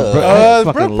Shout out to fuck. Brooke. I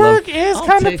fucking Brooke love- Burke is I'll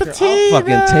kind of take her.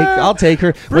 patina. I'll take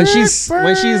her when she's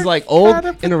Burke, like old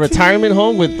kinda in a retirement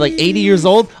home with like 80 years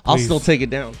old. I'll Please. still take it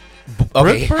down.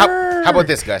 Okay, Brooke how Burke. about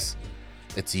this, Gus?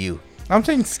 It's you. I'm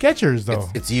saying Skechers though.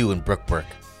 It's you and Brooke Burke.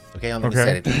 Okay, let me Okay.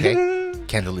 say it. Okay,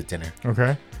 candlelit dinner.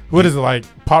 Okay. What is it like?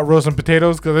 Pot roast and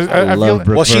potatoes? Because I love feel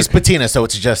Brooke Well, she's Burke. patina, so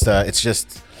it's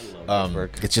just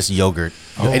It's just yogurt.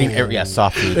 Yeah,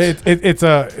 soft foods. It's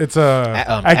a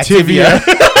Activia.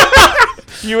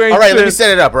 Activia. You ain't All right, let me shit. set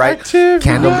it up. Right,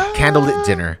 Activia. candlelit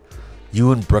dinner.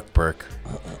 You and Brooke Burke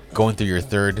going through your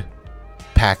third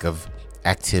pack of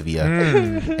Activia,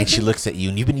 and she looks at you,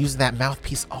 and you've been using that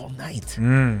mouthpiece all night.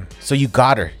 So you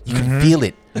got her. You can feel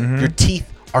it. Your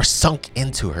teeth are sunk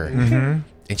into her, and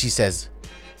she says,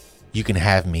 "You can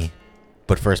have me,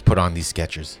 but first put on these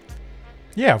Skechers."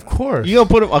 Yeah, of course. You gonna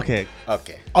put him? Okay.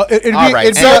 Okay. It'd All be, right.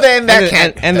 it'd be So a- then that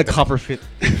can't. And the copper fit.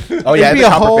 Oh yeah, it'd be the a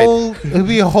copper fit. whole. It'd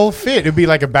be a whole fit. It'd be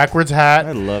like a backwards I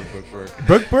hat. love Brooke.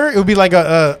 Brooke Burke. It would be like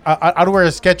I'd wear a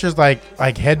Skechers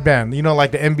like headband. You know,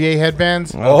 like the NBA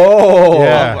headbands. Oh.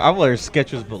 Yeah. I'll wear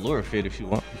Skechers velour fit if you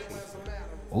want.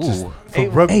 Ooh. For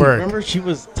Brooke Burke. Remember she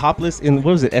was topless in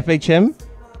what was it? FHM?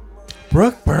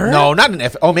 Brooke Burke. No, not an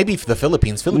F. Oh, maybe for the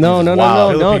Philippines. No,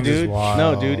 Philippines is dude. wild.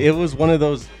 No, dude. It was one of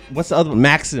those. What's the other one?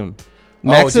 Maxim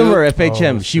or dude.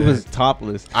 FHM. Oh, she shit. was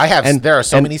topless. There are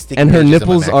so many sticky and her pages in my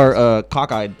nipples Maxims. are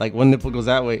cockeyed. Like one nipple goes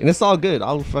that way, and it's all good.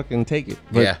 I'll fucking take it.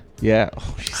 But Yeah. yeah.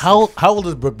 Oh, she's- How old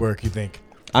is Brooke Burke? You think?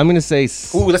 I'm gonna say.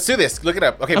 Ooh, let's do this. Look it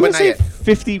up. Okay, I'm but gonna not say yet.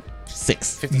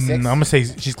 56. 56. I'm gonna say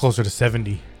she's closer to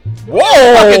 70. Whoa!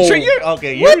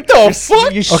 Okay, What the fuck?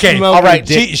 Okay, smoking all right.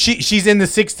 dick. She's in the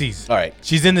 60s. All right.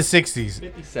 She's in the 60s.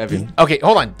 57. Okay,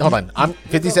 hold on. I'm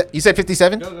 57. You said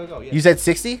 57? Go. Yeah. You said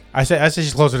 60? I said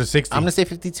she's closer to 60. I'm gonna say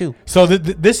 52. So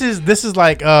this is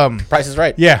like Price is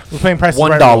right. yeah, we're playing prices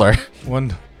right. $1.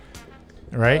 One,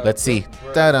 right? Let's see.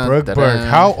 Da-dun, Brooke da-dun. Burke.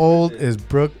 How old is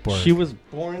Brooke Burke? She was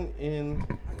born in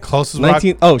closest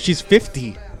 19. Oh, she's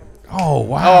 50. Oh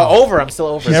wow. Oh, over. I'm still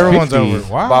over. Everyone's 50.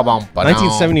 over. Wow. Ba-bum, ba-dum.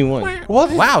 1971.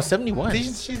 Well, Wow, 71.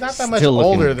 she's not that much Still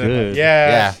looking older than good.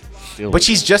 yeah. Yeah. But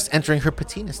she's just entering her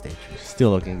patina stage. still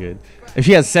looking good. If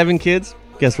she has 7 kids,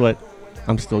 guess what?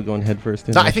 I'm still going head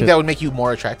first. So I think that would make you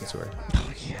more attracted to her.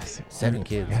 Oh, yes. 7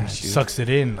 kids. Yeah, she sucks it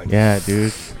in. Like, Yeah,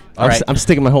 dude. All right. I'm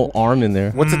sticking my whole arm in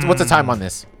there. What's the time on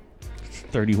this?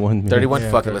 31 minutes. 31.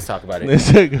 Yeah, Fuck it. okay. Let's talk about it.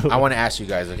 Let's go. I want to ask you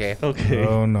guys, okay? Okay.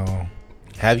 Oh no.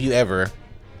 Have you ever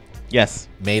Yes.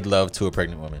 made love to a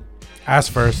pregnant woman?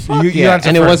 Ask first. Yeah. You answer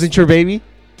And it first. wasn't your baby?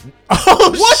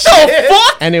 Oh, what the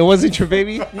fuck? And it wasn't your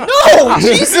baby? No,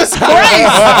 Jesus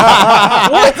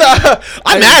Christ! What the?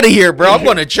 I'm out of here, bro. I'm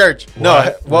going to church. No,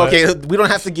 What? well, What? okay, we don't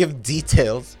have to give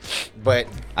details, but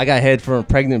I got head from a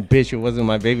pregnant bitch. It wasn't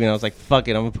my baby. And I was like, fuck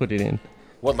it. I'm going to put it in.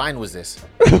 what line was this?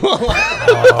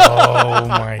 Oh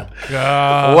my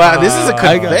god. Wow, this is a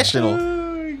I got- confessional.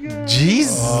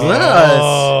 Jesus.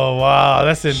 Oh wow,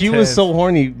 that's intense. She was so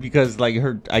horny because, like,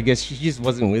 I guess she just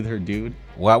wasn't with her dude.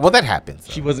 Wow, well, that happens.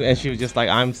 She wasn't, and she was just like,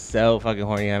 I'm so fucking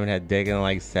horny. I haven't had dick in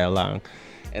like so long.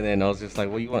 And then I was just like,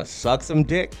 well, you want to suck some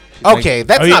dick? She's Okay, like,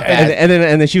 that's Oh, not yeah, bad.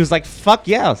 and then she was like, fuck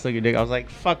yeah, I'll suck your dick. I was like,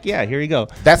 fuck yeah, here you go.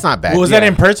 That's not bad. Was that Yeah.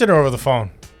 in person or over the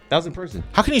phone? That was in person.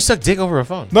 How can you suck dick over a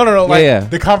phone? No. Like Yeah.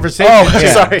 the conversation. Oh,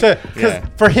 sorry. Because Yeah.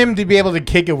 for him to be able to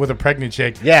kick it with a pregnant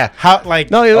chick. Yeah. How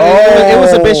like No, it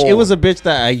was a bitch. Oh. It was a bitch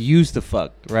that I used to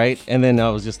fuck, right? And then I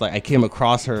was just like, I came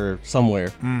across her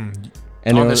somewhere.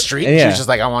 And On it the was- street? and She yeah, was just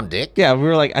like, I want dick? yeah, we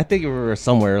were like, I think we were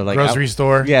somewhere, like grocery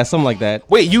store? Yeah, something like that.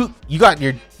 Wait, you got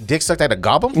your dick sucked at a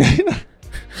gobbum?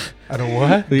 I don't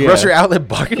what? Yeah. Grocery outlet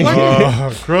parking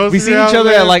lot? Grocery We see each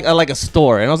other outlet? at like a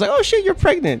store, and I was like, "Oh shit, you're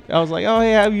pregnant." I was like, "Oh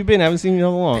hey, how have you been? I haven't seen you in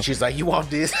so long." She's like, you want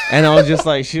this? And I was just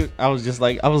like,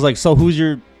 I was like, "So who's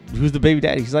the baby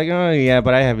daddy?" She's like, "Oh yeah,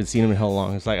 but I haven't seen him in how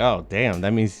long?" It's like, "Oh damn,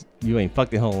 that means you ain't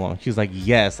fucked in how long?" She was like,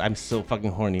 "Yes, I'm so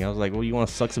fucking horny." I was like, "Well, you want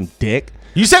to suck some dick?"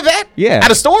 You said that? Yeah.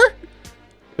 At a store?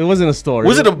 It wasn't a store.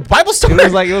 Was it a Bible store? It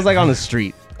was like on the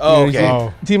street. Oh, You know, okay.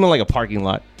 Oh. It's even like a parking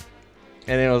lot.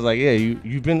 And then I was like, "Yeah,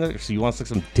 you've been there, so you want to suck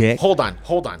some dick?" Hold on. But-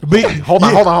 Hold on. Yeah. Hold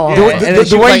on. Yeah. The, And the- then the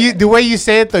she way was like- you the way you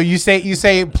say it though, you say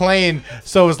it plain,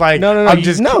 so it's like No, I'm you,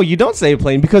 just no, you don't say it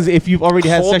plain because if you've already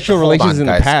had sexual relations in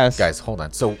guys, the past, Guys, hold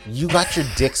on. So you got your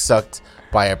dick sucked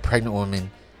by a pregnant woman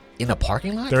in a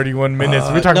parking lot? 31 minutes.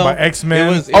 We're talking no, about X-Men.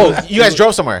 it was- Oh, you guys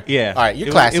drove somewhere? yeah. All right, you're It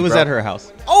was- classy. It was bro. at her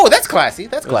house. Oh, that's classy.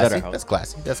 That's was at classy. her house. That's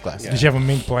classy. That's classy. Did you have a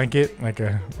mink blanket like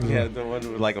a? Yeah, the one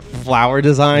with like a flower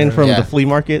design from Yeah. the flea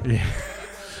market.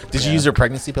 Did you use her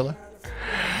pregnancy pillow?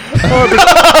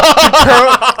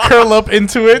 curl up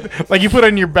into it like you put it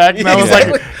on your back. Now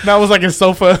it was like a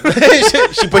sofa.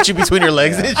 She put you between your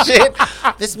legs and shit.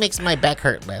 This makes my back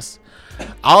hurt less.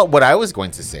 What I was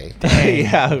going to say.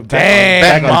 yeah.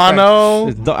 Dang,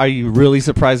 mono. Are you really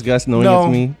surprised, Gus, knowing No.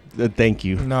 it's me? Thank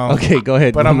you. No. Okay, go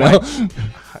ahead. But I'm Mel.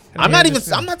 I'm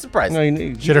not surprised. No,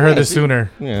 you Should have heard this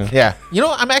sooner. Yeah. Yeah. You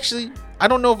know, I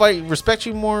don't know if I respect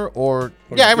you more or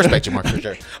yeah, I respect you more for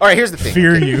sure. All right, here's the thing.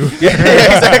 Fear you. Yeah,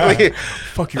 exactly.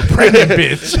 Fuck you, pregnant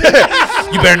bitch.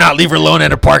 You better not leave her alone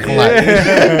at a parking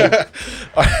lot.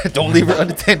 Don't leave her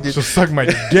unattended. She'll suck my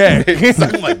dick.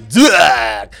 Suck my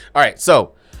dick. All right,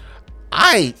 so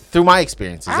through my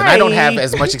experiences, and I don't have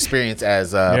as much experience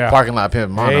as parking lot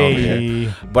pimp Mono over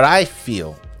here, but I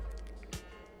feel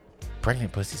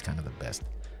pregnant pussy's kind of the best.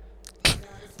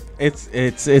 It's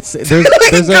there's a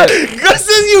Gus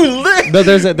says you lit. no,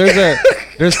 there's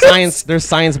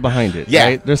science behind it. Yeah.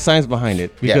 Right? There's science behind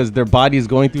it because their body is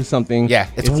going through something. Yeah,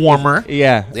 it's warmer.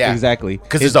 Yeah, Yeah. exactly.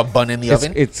 Because there's a bun in the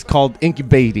oven, It's called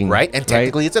incubating. right? And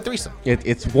technically, it's a threesome.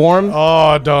 It's warm.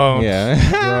 Oh, don't.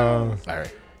 Yeah. Bro. All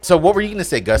right. So what were you gonna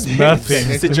say, Gus? Nothing.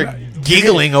 Since you're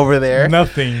giggling over there.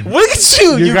 Nothing. Look at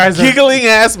you, you guys are- giggling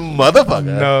ass motherfucker.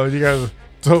 No, you guys.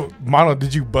 So, Mono,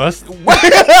 did you bust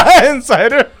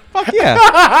Insider? Fuck yeah.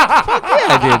 Fuck yeah,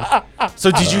 I did. So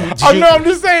did you? Oh, no, I'm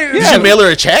just saying. Did you mail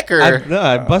her a check or?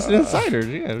 I busted inside her.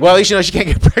 Yeah. Well, at least you know she can't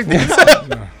get pregnant.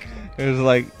 It was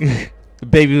like the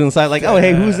baby was inside. Like, oh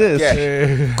hey, who's this?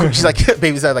 Yeah. She's like,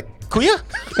 baby's like, Kuya?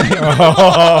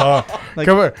 Like,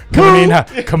 coming in hot.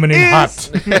 Coming in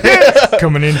hot.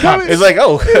 Coming in hot. It's like,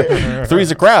 oh,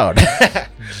 three's a crowd.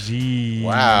 Gee.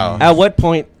 Wow. At what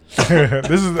point?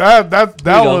 This is that you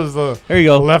go. was the There you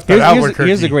go. left that outward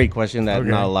Here's a cookie. great question that Okay.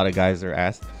 not a lot of guys are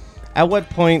asked. At what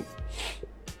point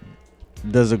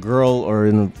does a girl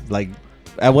or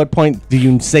at what point do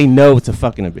you say no to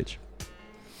fucking a bitch?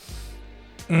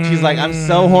 She's like, I'm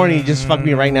so horny, just fuck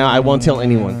me right now. I won't tell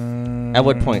anyone. At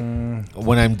what point?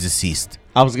 When I'm deceased.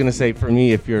 I was gonna say for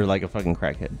me, if you're like a fucking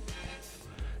crackhead.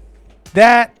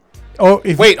 that. Oh,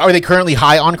 if Wait, are they currently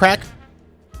high on crack?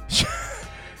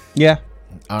 Yeah.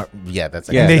 Yeah, that's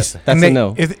Yeah. and that's a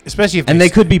no. Especially if And they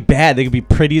could be bad. They could be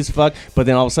pretty as fuck, but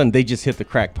then all of a sudden they just hit the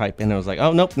crack pipe, and it was like,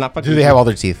 oh nope, not fucking. Do they have all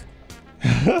their teeth? They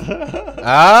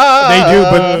do,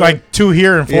 but like 2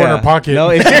 here and 4 in her pocket. No,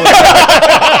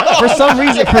 for some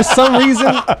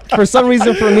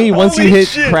reason, for me, once you hit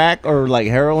crack or like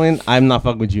heroin, I'm not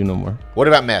fucking with you no more. What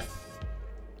about meth?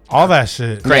 all that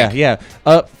shit. Crank. Yeah.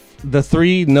 The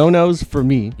 3 no-nos for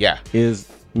me Yeah. is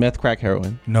meth, crack,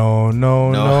 heroin. No.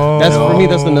 That's for me.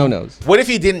 That's the no-nos. What if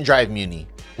you didn't drive Muni?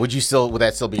 Would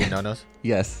that still be your no-nos?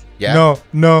 Yes. Yeah.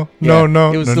 No.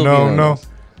 It would still be No. no-nos.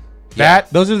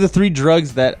 That Those are the 3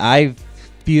 drugs that I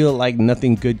feel like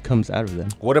nothing good comes out of them.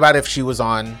 What about if she was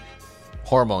on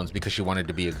hormones because she wanted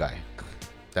to be a guy?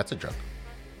 That's a drug.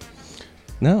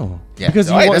 No. Yeah. Because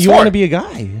All right, that's you want 4. to be a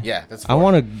guy. Yeah, that's. I 4.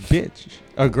 want a bitch,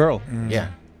 a girl. Yeah.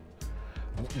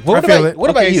 I feel it. What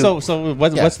about you? So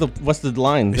what's the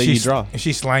line that you draw?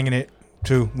 She's slanging it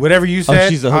too. Whatever you said.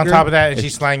 she's a on hooker? top of that, and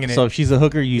she's slanging it. So if she's a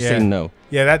hooker, you say Yeah. no.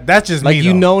 Yeah, that's just Like me.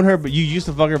 you though. known her, but you used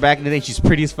to fuck her back in the day. She's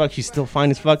pretty as fuck. She's still fine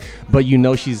as fuck. But you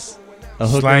know she's a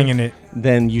hooker. slanging it.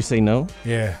 Then you say no.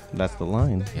 Yeah. That's the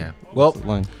line. Yeah. Well, That's the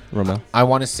line. Romel. I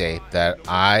want to say that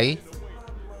I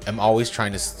am always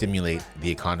trying to stimulate the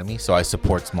economy, so I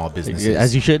support small businesses.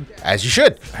 As you should. As you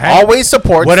should. Hey, Always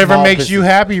support Whatever small makes you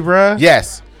business. happy, bruh.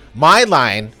 Yes. My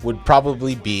line would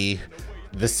probably be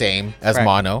the same as Crack.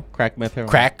 mono. Crack meth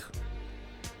heroin.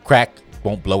 Crack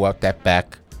won't blow out that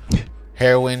back.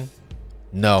 Heroin,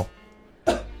 no.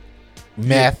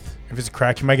 Meth. If it's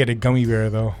crack, you might get a gummy bear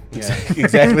though.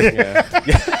 Exactly.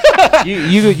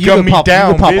 You Gum can me pop, down,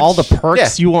 you can pop bitch. all the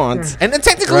perks Yeah. you want. And then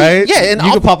technically, Right? yeah, and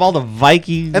you can pop all the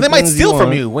Vikings. and they might things steal from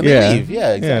want. you when they leave.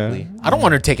 Yeah, exactly. I don't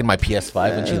want her taking my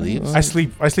PS5 when she leaves. I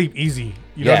sleep easy.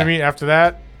 You know what I Yeah. mean? After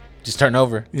that, Just turn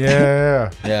over. yeah.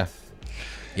 Yeah.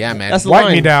 Yeah, man. That's the Wipe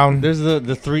line. me down. There's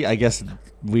the 3. I guess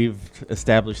we've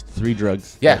established 3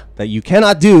 drugs. Yeah. That you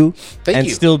cannot do Thank and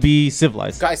you. still be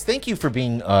civilized. Guys, thank you for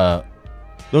being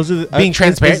Those are the, being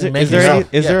transparent and Is making there,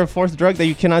 yourself- is yeah. there a 4th drug that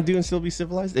you cannot do and still be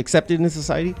civilized, accepted in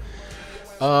society?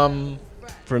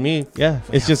 For me, yeah,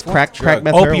 it's just crack drug?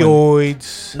 meth heroin.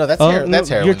 Opioids. no, that's Oh, that's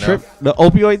no, heroin. Your though. trip, the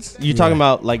opioids. You're talking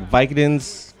Yeah. about like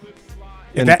Vicodins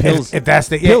and If pills. If that's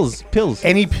the pills.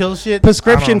 any pill shit. I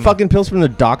Prescription don't know. fucking pills from the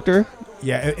doctor.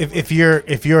 Yeah. If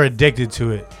you're addicted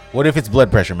to it, What if it's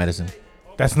blood pressure medicine?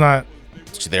 that's not.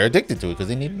 They're addicted to it because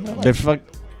they need it. They're fuck.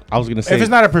 I was gonna say. If it's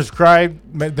not a prescribed,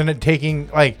 then it taking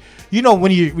like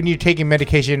when you're taking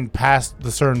medication past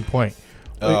the certain point.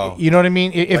 Oh. You know what I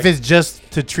mean? If Like- it's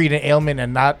just to treat an ailment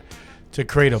and not to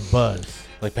create a buzz.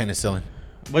 Like penicillin.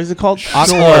 what is it called? Sure.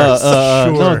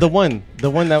 No, the one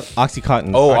that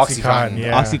OxyContin. Oh, Oxycontin, Oxycontin.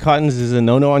 yeah. OxyContins is a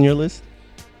no-no on your list.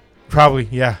 Probably,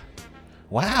 yeah.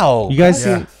 Wow. You guys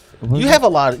Yeah. see? You have a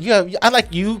lot.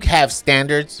 You have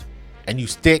standards, and you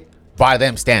stick by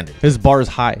them standards. His bar is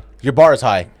high. Your bar is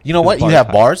high. You know what? bar You is have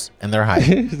high. bars, and they're high.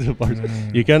 The bars-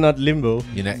 You cannot limbo.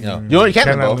 You can't cannot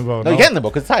limbo. limbo, No, you no. can't limbo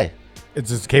because it's high. It's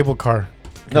just cable car.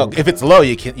 No, if it's low,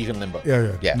 you can limbo.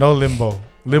 Yeah. Yeah. No limbo.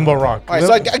 Limbo Rock. All right,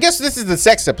 so I guess this is the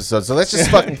sex episode, so let's just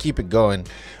fucking keep it going.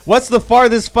 What's the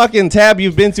farthest fucking tab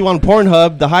you've been to on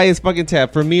Pornhub? The highest fucking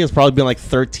tab for me has probably been like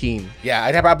 13. Yeah,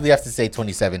 I'd probably have to say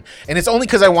 27. And it's only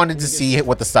because I wanted to see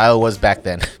what the style was back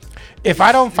then. If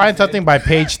I don't find something by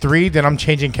page 3, then I'm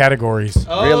changing categories.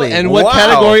 Really? And what Wow.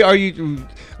 category are you?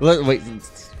 Wait,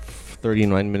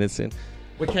 39 minutes in.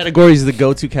 What category is the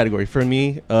go-to category for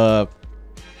me?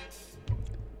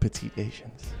 Petite Asians.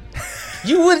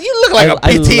 You look like a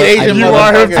petite Asian You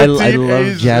are motherfucker. a I petite love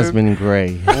Asian. Jasmine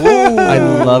Gray. I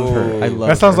love her. I love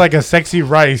That sounds her. like a sexy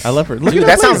rice. I love her. Look Dude, it up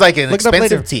that later. sounds like an Look it up later.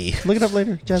 expensive tea. Look it up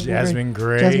later. Jasmine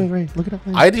Gray. Jasmine Gray. Look it up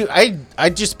later. I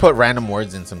just put random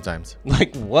words in sometimes.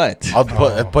 Like what? I'll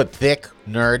put thick,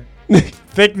 nerd,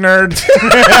 Thick nerd.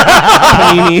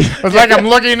 Panini. It's like I'm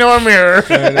looking into a mirror.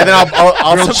 and then I'll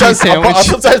Grilled cheese sometimes sandwich. I'll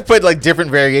sometimes put like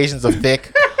different variations of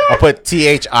thick. I'll put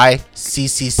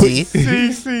THICCC,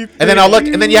 and then I'll look,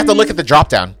 and then you have to look at the drop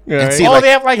down Yeah, and right. see Oh, like they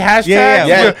have like hashtags.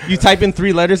 Yeah. You type in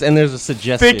 3 letters and there's a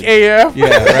suggestion. Thick AF. Yeah,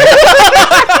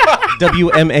 right.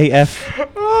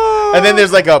 WMAF. and then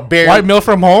there's like a bear. White meal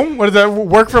from home. What is that?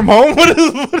 Work from home. What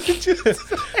did you say?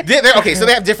 Okay, so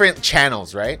they have different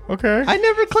channels, right? Okay. I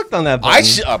never clicked on that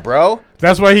button. Bro.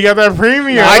 That's why he got that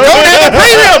premium. I don't have a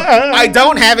premium. I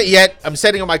don't have it yet. I'm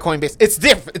setting up my Coinbase. It's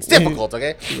difficult,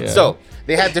 okay? Yeah. So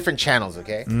they have different channels,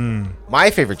 okay?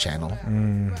 My favorite channel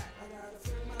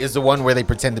is the one where they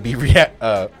pretend to be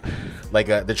they're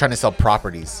trying to sell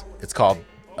properties. It's called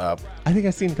I think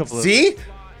I've seen a couple of. see?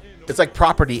 It's like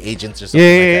property agents or something.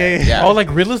 Yeah, like that. Oh, like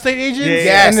real estate agents.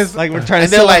 Yes. And it's Like we're trying to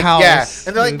And they're sell like, a house. yeah,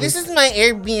 and they're like, this is my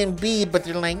Airbnb, but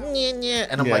they're like, yeah,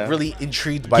 and I'm Yeah. like really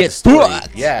intrigued by Get the story.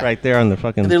 fucked. Yeah, Right there on the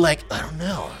fucking. And they're like, I don't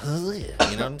know, you know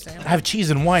what I'm saying? I have cheese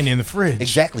and wine in the fridge.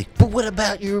 Exactly. But what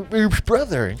about your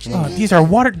brother? Oh, these aren't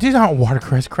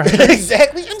watercress crackers.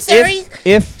 Exactly. I'm sorry.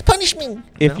 If Punish me.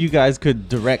 you guys could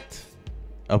direct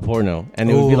a porno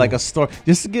and it would be Ooh. like a story,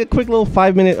 just to get a quick little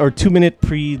 5-minute or 2-minute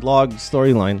pre-log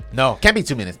storyline. No, can't be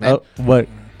 2 minutes, man. What?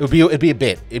 It'd be a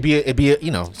bit. It'd be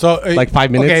you know. So Like 5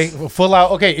 minutes? Okay, full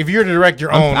out. Okay, if you're to direct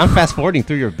your own, I'm fast forwarding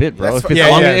through your bit, bro. That's If it's yeah,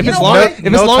 longer, yeah. if You it's know longer, what? if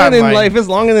it's No longer than timeline. like, if it's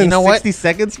longer than You know what? 60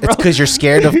 seconds, bro. It's because you're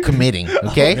scared of committing.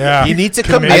 Okay. Yeah. You need to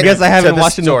Commit. commit. I guess I haven't to the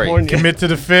watched enough story. porn yet. commit to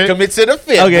the fit. Commit to the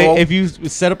fit. Okay, bro. if you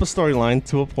set up a storyline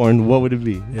to a porn, what would it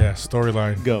be? Yeah,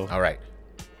 storyline. Go. All right.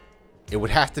 It would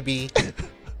have to be.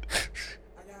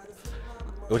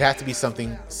 It would have to be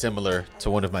something similar to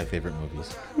one of my favorite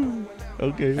movies,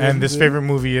 Okay. And this favorite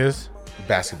movie is?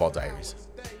 Basketball Diaries.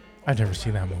 I've never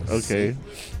seen that movie. Okay.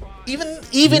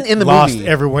 Even in the Lost movie.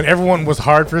 everyone. Everyone was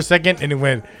hard for a second, and it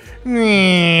went.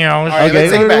 Meow. right, Okay.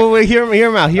 let's take it back. Wait, hear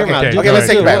him out. Hear him out. Okay, Do Okay, Go let's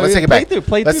ahead. take it back. Let's take it back.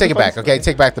 Play Let's through take it the back. fun Okay,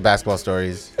 take back the basketball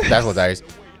stories, basketball diaries.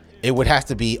 It would have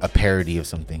to be a parody of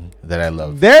something that I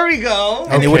love. There we go.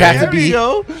 And it would have to There we be-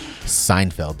 go.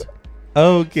 Seinfeld.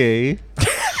 Okay.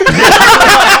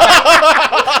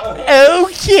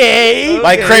 Okay.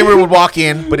 Like Kramer would walk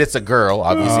in, but it's a girl,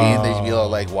 obviously, and they'd be all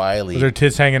like wily. With their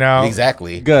tits hanging out.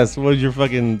 Exactly. Gus, what would your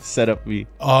fucking setup be?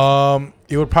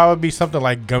 It would probably be something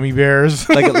like Gummy Bears.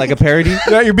 Like a parody?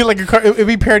 Yeah, it'd be like it'd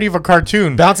be parody of a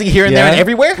cartoon. Bouncing here and there Yeah. and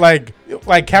everywhere.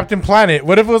 Like Captain Planet.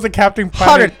 What if it was a Captain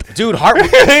Planet? Dude, heart.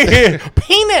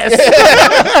 Penis.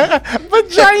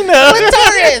 Vagina.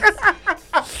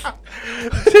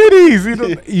 Titties. You know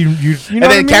And what I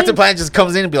then mean? Captain Planet just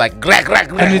comes in and be like, "Glak, glak,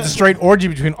 glak." And it's a straight orgy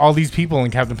between all these people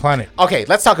in Captain Planet. Okay,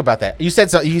 let's talk about that. You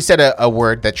said a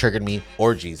word that triggered me.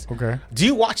 Orgies. Okay. Do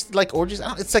you watch like orgies?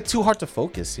 It's like too hard to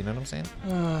focus. You know what I'm saying?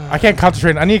 I can't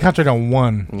concentrate. I need to concentrate on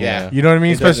one. Yeah. You know what I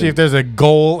mean? It Especially if there's a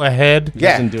goal ahead.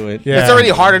 Yeah. Doesn't do it. Yeah. It's already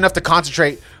hard enough to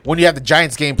concentrate when you have the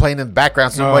Giants game playing in the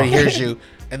background so nobody hears you,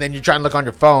 and then you're trying to look on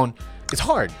your phone. It's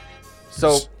hard.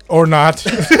 So Or not.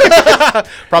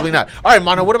 probably not. All right,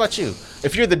 Mono. What about you?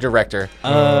 If you're the director,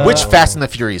 which Fast and the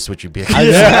Furious would you be? That's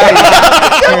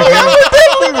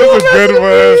a good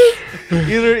one.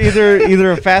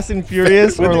 Either a Fast and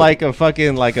Furious or like a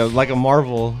fucking like a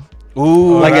Marvel,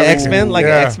 Ooh, like an that'd be- X-Men, like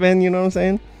yeah. an X-Men. You know what I'm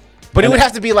saying? but it would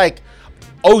have to be like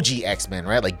OG X-Men,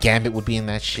 right? Like Gambit would be in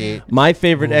that shit. My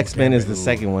favorite X-Men is the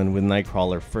second one with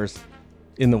Nightcrawler first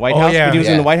in the White Oh, House. yeah. When he was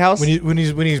in Yeah. the White House. When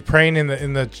he's praying in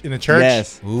the church.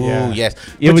 Yes. Ooh, Yeah. yes.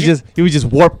 He But would you- just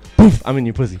warp. Poof! I'm in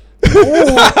your pussy.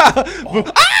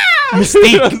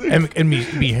 Mystique and me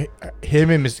him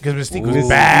and Mystique, because Mystique was Ooh.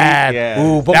 bad. Yeah.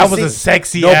 Ooh, but That was Mystique- a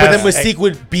sexy. No, but then ass- Mystique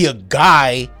would be a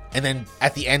guy, and then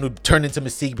at the end would turn into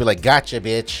Mystique, be like, "Gotcha,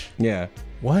 bitch." Yeah.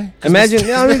 What? Imagine,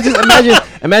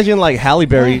 imagine like Halle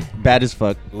Berry, bad as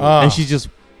fuck, and she's just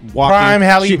walking. Prime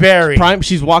Halle Berry.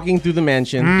 She's walking through the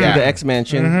mansion, Yeah. the X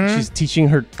mansion. She's teaching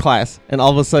her class, and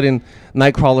all of a sudden,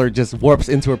 Nightcrawler just warps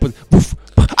into her. Poof,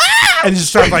 and just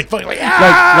starts like fucking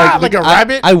like a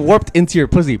rabbit. I warped into your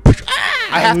pussy.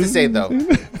 I have to say though,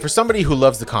 for somebody who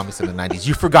loves the comics of the 90s,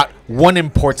 you forgot one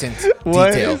important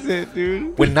What detail. is it,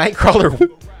 dude? When Nightcrawler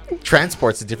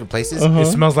transports to different places, It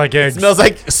smells like eggs. it smells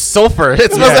like sulfur.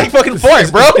 It smells Yeah. like fucking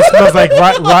pork, bro. It smells like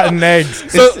rotten eggs.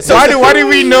 So why do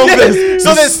we know this?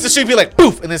 So this should be like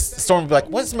poof, and this storm would be like,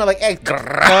 "What does it smell like egg?"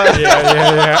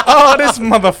 Yeah. Oh, this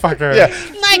motherfucker. Yeah,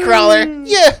 Nightcrawler.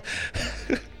 Yeah.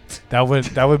 That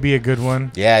would be a good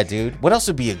one. Yeah, dude. What else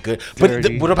would be a good? But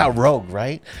Dirty. what about Rogue?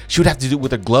 Right? She would have to do it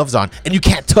with her gloves on, and you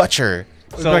can't touch her.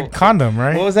 So, like condom,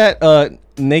 right? What was that?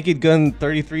 Naked Gun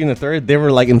 33 and a third. They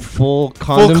were like in full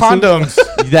Full condom suits.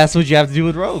 condoms. That's what you have to do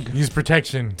with Rogue. Use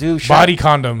protection. Dude, Body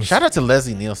condoms. Shout out to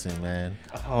Leslie Nielsen, man.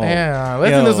 Oh. Yeah,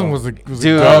 Leslie Yo. Nielsen was a Dude.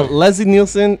 goat. Leslie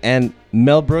Nielsen and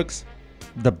Mel Brooks,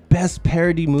 the best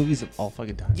parody movies of all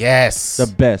fucking time. Yes. The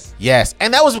best. Yes,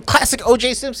 and that was classic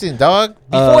O.J. Simpson, dog.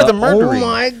 Before the murdering. Oh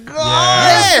my god.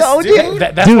 Yes, OJ. dude.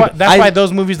 That's Dude, why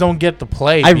those movies don't get the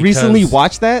play. I recently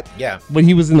watched that. Yeah. When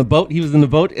he was in the boat,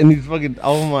 and he's fucking.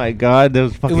 Oh my god, that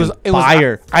was fucking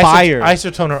fire, fire,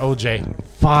 Isotoner OJ.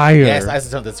 fire. Yes,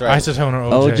 Isotone, that's right. Isotoner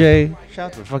OJ. OJ. Shout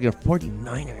out to fucking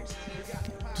 49ers.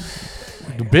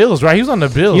 The Bills, right? He was on the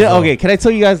Bills. Yeah. though. Okay. Can I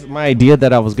tell you guys my idea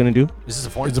that I was gonna do? This is a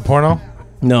foreign. It's a porno.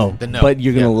 No. Then no. But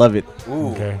you're gonna Yeah. love it. Ooh.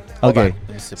 Okay. Hold on. Okay.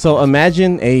 Let me sip So this.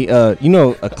 imagine a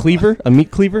a cleaver, a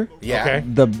meat cleaver. Yeah. Okay.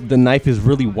 The knife is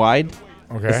really wide.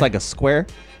 Okay. It's like a square,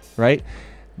 right?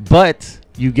 But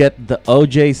you get the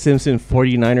O.J. Simpson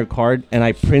 49er card, and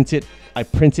I print it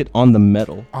on the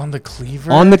metal. on the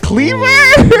cleaver. On the cleaver,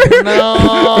 no.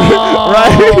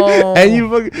 right? And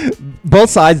you both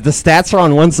sides. The stats are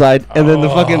on one side, and then the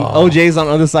fucking OJ's on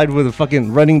the other side with a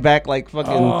fucking running back, like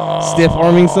fucking stiff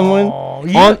arming someone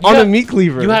You- on you a have- meat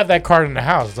cleaver. You have that card in the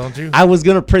house, don't you? I was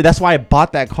gonna print. That's why I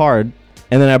bought that card,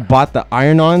 and then I bought the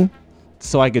iron-on,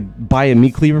 so I could buy a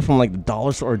meat cleaver from like the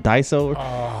dollar store or Daiso,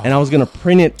 and I was gonna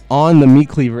print it on the meat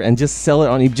cleaver and just sell it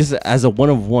on just as a one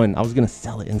of one. I was gonna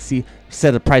sell it and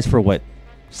set a price for what,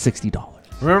 $60.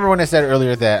 Remember when I said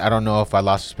earlier that I don't know if I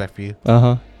lost respect for you?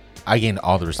 Uh-huh. I gained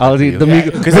all the respect Oh, for you. the meat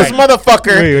Because this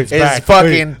motherfucker Wait, is back.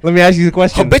 fucking Let me ask you the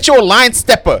question. habitual line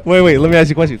stepper. Wait. Let me ask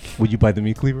you a question. Would you buy the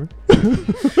meat cleaver?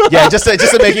 Yeah, just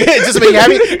to make you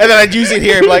happy, and then I'd use it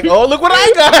here and be like, "Oh, look what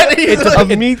I got!"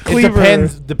 A meat It cleaver.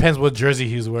 depends what jersey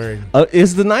he's wearing.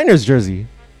 Is the Niners jersey.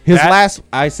 His last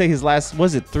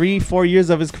 3-4 years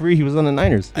of his career, he was on the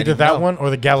Niners. Either that one or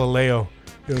the Galileo.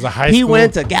 It was a high He school.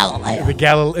 went to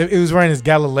Galileo. It was wearing his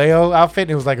Galileo outfit.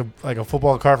 And it was like a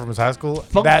football card from his high school.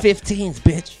 Fuck 15s,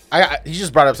 bitch. You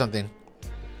just brought up something.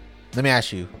 Let me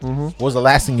ask you, Mm-hmm. what was the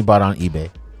last thing you bought on eBay?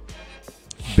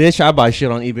 Bitch, I buy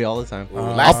shit on eBay all the time.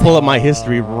 I'll last pull up my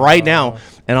history right now,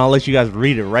 and I'll let you guys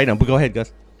read it right now. But go ahead,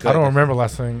 Gus. I don't remember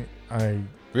last thing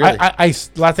Really?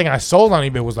 last thing I sold on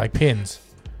eBay was like pins.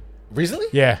 Recently?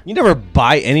 Yeah. You never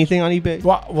buy anything on eBay?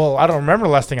 Well, I don't remember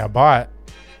the last thing I bought.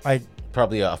 Like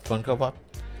Probably a Funko Pop.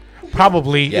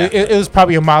 probably Yeah. it was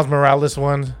probably a Miles Morales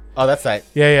one. Oh, that's right.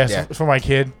 Yeah. Yeah. For my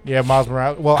kid. Yeah, Miles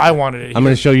Morales. Well, I wanted it. I'm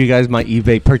going to show you guys my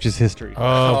eBay purchase history. Put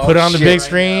it on the shit. big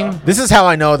screen. This is how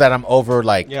I know that I'm over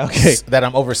Yeah, okay. that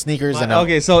I'm over sneakers and I'm,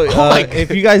 Okay, so my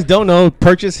if you guys don't know,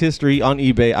 purchase history on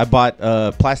eBay, I bought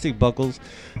plastic buckles,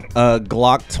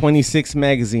 Glock 26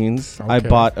 magazines. I Okay.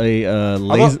 bought a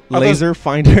those- laser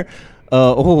finder,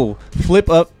 flip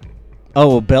up,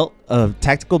 belt,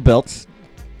 tactical belts,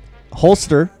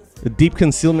 holster, a deep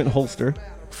concealment holster.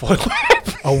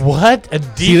 A what? A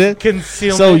See that? deep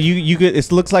concealment. So you get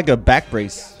it looks like a back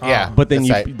brace. Yeah, But then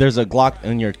that's right. there's a Glock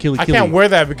in your Achilles. I can't wear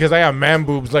that because I have man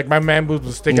boobs. Like my man boobs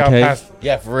will stick out Okay. past.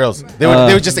 Yeah, for reals. They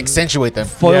would just accentuate them.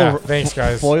 foil. Yeah, thanks,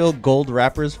 guys. Foil gold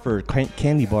wrappers for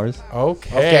candy bars.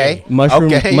 Okay.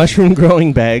 Mushroom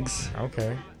growing bags.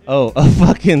 Okay. Oh, a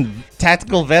fucking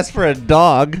tactical vest for a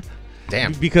dog.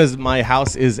 Damn. Because my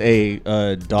house is a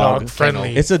dog Dog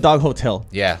friendly. It's a dog hotel.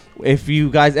 Yeah. If you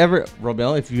guys ever,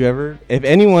 Robel, if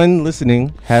anyone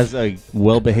listening has a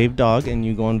well-behaved dog and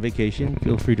you go on vacation,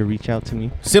 feel free to reach out to me.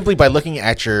 Simply by looking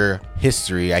at your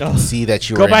history, I can see that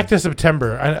you Go were back to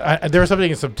September. There was something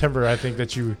in September I think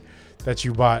that you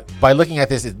bought. by looking at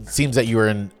this, it seems that you're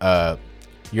an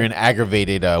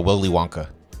aggravated Willy Wonka.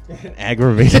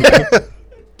 Aggravating.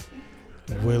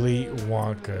 Willy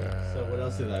Wonka. So what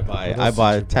else did I buy? What I else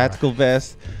bought did a you buy? tactical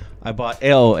vest. I bought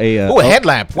a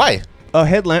Headlamp. Why? a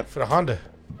headlamp. For the Honda.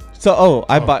 So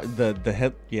I bought the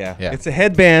head. Yeah. Yeah. It's a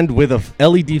headband with a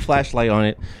LED flashlight on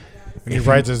it. And he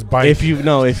rides his bike. If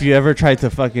you ever tried to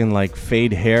fucking like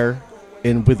fade hair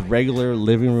in with regular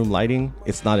living room lighting,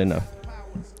 it's not enough.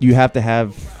 You have to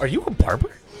have Are you a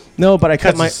barber? no, but I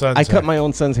cut Cuts his son's my hair.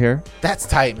 own son's hair. That's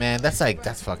tight, man. That's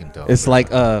fucking dope. It's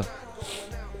like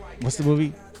what's the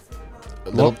movie?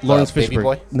 Little Lawrence Baby Fishburne.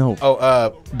 Boy? No,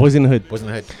 Oh, Boys in the Hood. Boys in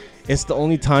the Hood. It's the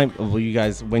only time, well, you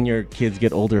guys, when your kids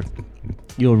get older,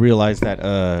 you'll realize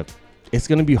that it's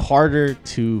gonna be harder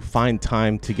to find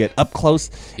time to get up close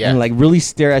and like really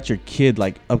stare at your kid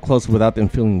like up close without them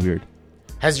feeling weird.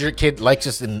 Has your kid, like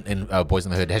just in Boys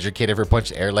in the Hood, has your kid ever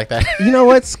punched air like that? You know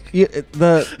what's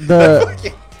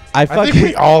I think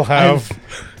we all have.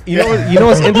 You know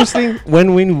what's interesting?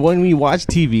 When we watch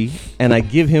TV and I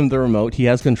give him the remote, he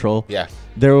has control. Yeah.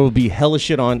 There will be hella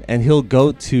shit on, and he'll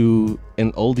go to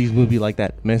an oldies movie like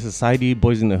that, Men's Society,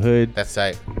 Boys in the Hood, That's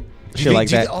right. shit like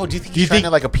that. Do you think he's trying to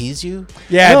like appease you?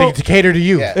 Yeah, No. I think to cater to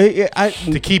you, Yeah.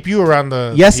 to keep you around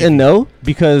the. Yes TV. and no,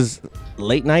 because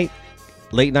late night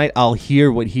I'll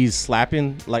hear what he's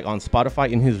slapping like on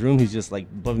Spotify in his room. He's just like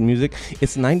bumping music.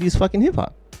 It's 90s fucking hip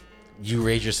hop. You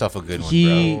raised yourself a good one,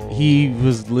 bro. He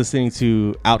was listening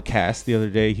to Outkast the other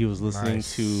day. He was listening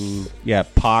Nice. to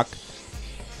Pac.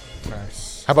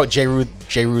 Nice. How about J. Rue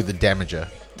the Damager?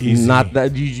 Easy. Not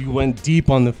that you went deep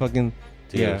on the fucking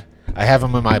Dude, I have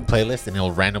him in my playlist, and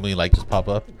he'll randomly like just pop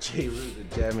up. J. Rue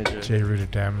the Damager. J. Rue the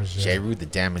Damager. J. Rue the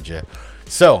Damager.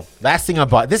 So, last thing I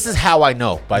bought. This is how I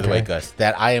know, by the way, Okay. Gus,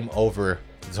 that I am over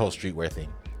this whole streetwear thing.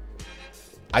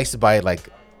 I used to buy like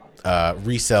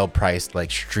resale priced like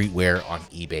streetwear on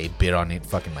eBay, bid on it,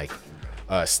 fucking like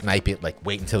snipe it, like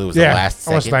wait until it was the Yeah, last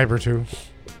I'm a second. sniper too.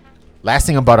 Last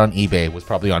thing I bought on eBay was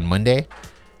probably on Monday,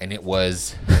 and it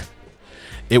was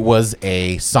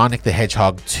a Sonic the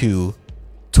Hedgehog 2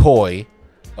 toy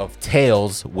of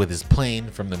Tails with his plane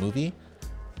from the movie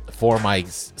for my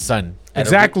son.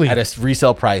 Exactly. At a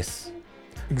resale price.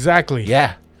 Exactly.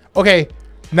 Yeah. Okay.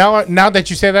 Now that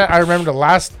you say that, I remember the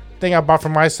last thing I bought for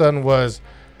my son was,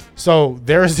 so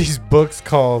there's these books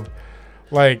called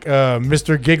like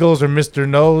Mr. Giggles or Mr.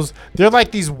 Nose. They're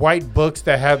like these white books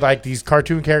that had like these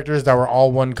cartoon characters that were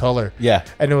all one color. Yeah.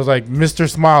 And it was like Mr.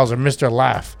 Smiles or Mr.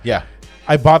 Laugh. Yeah.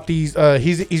 I bought these.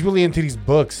 He's really into these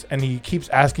books, and he keeps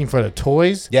asking for the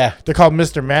toys. Yeah. They're called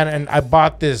Mr. Man, and I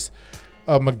bought this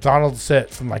McDonald's set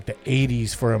from like the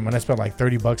 80s for him, and I spent like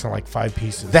 $30 on like 5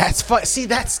 pieces. That's See,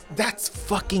 that's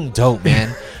fucking dope,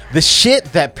 man. The shit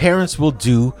that parents will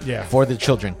do Yeah. for their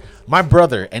children. My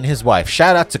brother and his wife,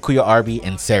 shout out to Kuya Arby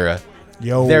and Sarah.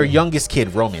 Yo. Their youngest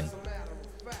kid, Roman,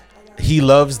 he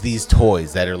loves these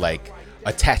toys that are like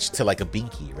attached to like a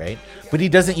binky, right? But he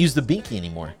doesn't use the binky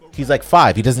anymore. He's like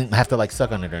 5. He doesn't have to like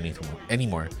suck on it or anything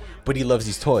anymore. But he loves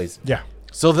these toys. Yeah.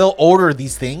 So they'll order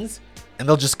these things and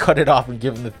they'll just cut it off and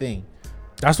give him the thing.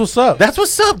 That's what's up. That's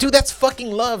what's up, dude. That's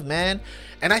fucking love, man.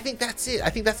 And I think that's it.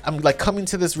 I'm like coming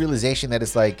to this realization that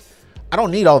it's like, I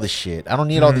don't need all this shit. I don't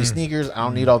need all these sneakers. I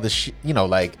don't need all this shit. You know,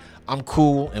 like I'm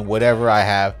cool and whatever I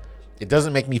have. It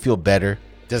doesn't make me feel better.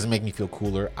 It doesn't make me feel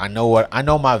cooler. I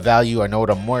know my value. I know what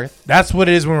I'm worth. That's what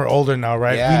it is when we're older now,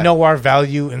 right? Yeah. We know our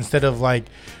value instead of like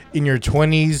in your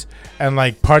 20s and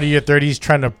like part of your 30s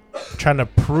trying to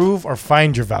prove or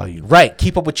find your value. Right.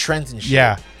 Keep up with trends and shit.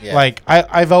 Yeah. Like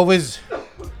I've always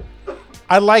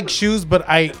I like shoes, but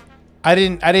I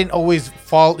didn't always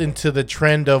fall into the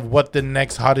trend of what the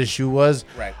next hottest shoe was.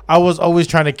 Right. I was always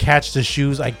trying to catch the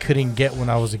shoes I couldn't get when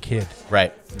I was a kid.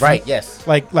 Right. Right. Yes.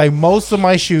 Like most of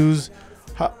my shoes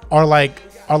are like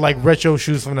retro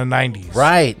shoes from the 90s.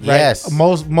 Right. Yes.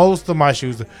 Most of my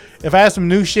shoes. If I have some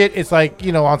new shit, it's like,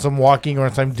 you know, on some walking or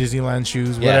on some Disneyland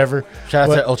shoes, Yeah. whatever. Shout out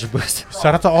But to Ultra Boost.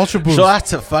 shout out to Ultra Boost. Shout out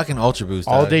to fucking Ultra Boost.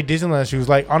 All dog. day Disneyland shoes.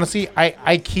 Like honestly,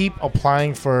 I keep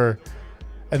applying for,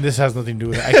 and this has nothing to do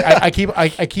with it.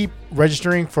 I keep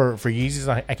registering for Yeezys.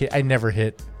 I never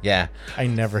hit. Yeah. I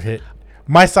never hit.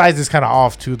 My size is kind of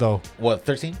off too, though. What?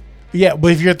 13? Yeah,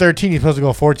 but if you're 13, you're supposed to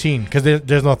go 14 because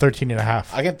there's no 13 and a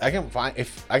half. I can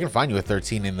find you a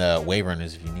 13 in the Wave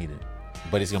Runners if you need it,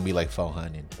 but it's gonna be like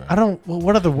 400. Bro. I don't. Well,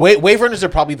 what are the Wave Runners are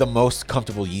probably the most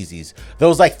comfortable Yeezys.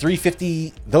 Those like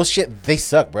 350, those shit, they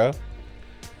suck, bro.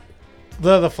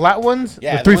 the flat ones?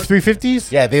 Yeah, the the ones-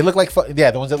 350s. Yeah, they look like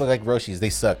the ones that look like Roshis. They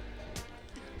suck.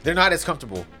 They're not as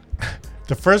comfortable.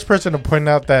 The first person to point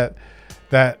out that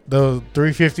those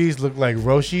 350s look like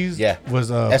Roshis Yeah. was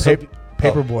SOP.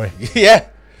 Paperboy. Yeah.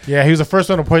 Yeah, he was the first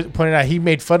one to point it out. He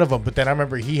made fun of them, but then I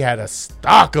remember he had a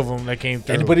stock of them that came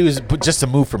through. But it was just to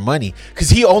move for money, because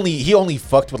he only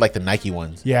fucked with like the Nike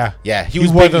ones. Yeah. Yeah, he We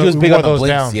was wore big. He was we big wore on the those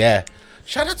blinks. down. Yeah.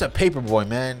 Shout out to Paperboy,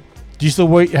 man. Do you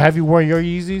still have you worn your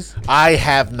Yeezys? I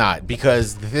have not,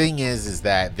 because the thing is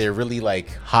that they're really like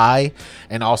high,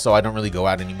 and also I don't really go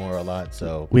out anymore a lot.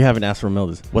 So We haven't asked Romel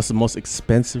this. What's the most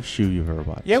expensive shoe you've ever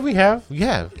bought? Yeah, we have.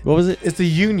 yeah. What was it? It's the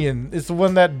Union. It's the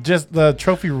one that just the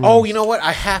trophy room. Oh, you know what?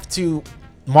 I have to.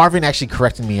 Marvin actually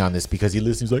corrected me on this because he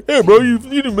listens. He's like, "Hey, bro, you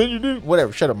didn't mention it."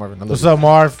 Whatever. Shut up, Marvin. I love What's you. up,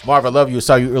 Marv? Marv, I love you. I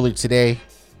saw you earlier today.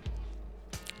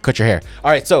 Cut your hair.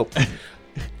 All right, so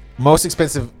most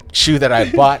expensive shoe that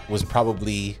I bought was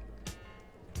probably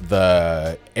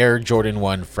the Air Jordan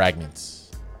 1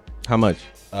 Fragments. How much?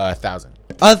 1,000.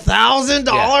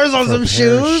 $1,000 on some For a pair of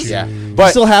shoes? Yeah, You but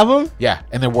still have them? yeah,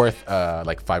 and they're worth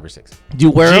like 5 or 6. Do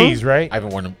you wear them? G's, right? I haven't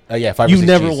worn them. Yeah, 5 or You've 6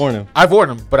 never Gs. worn them. I've worn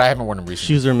them, but I haven't worn them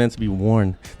recently. Shoes are meant to be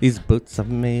worn. These boots are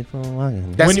made for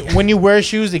walking. That's- When you wear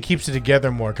shoes, it keeps it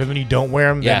together more. Because when you don't wear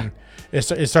them, Yeah. then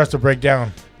it starts to break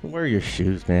down. Wear your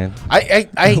shoes, man. I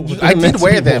They're meant did to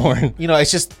wear be them. worn. You know, it's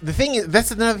just the thing is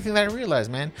that's another thing that I realized,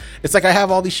 man. It's like I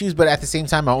have all these shoes, but at the same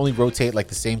time, I only rotate like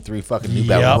the same 3 fucking New Yep.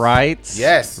 Balance. Right?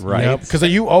 Yes. Right. Because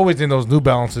you always in those New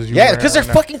Balances. Yeah, because they're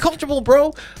fucking comfortable,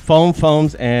 bro.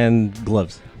 Foams, and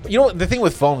gloves. You know the thing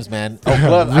with foams, man. Oh,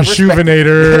 glove. I respect-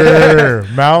 Rejuvenator.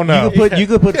 Mount up. You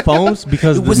could put foams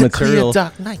because It was the a clear material,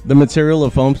 dark night. the material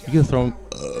of foams, you can throw them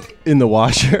in the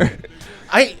washer.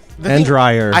 The And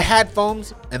dryer. I had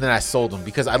foams and then I sold them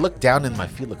because I looked down and my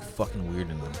feet look fucking weird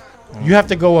in them. You have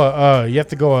to go.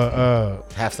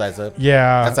 Half size up.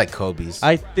 Yeah. That's like Kobe's.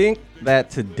 I think that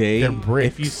today, They're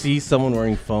bricks. if you see someone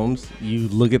wearing foams, you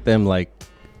look at them like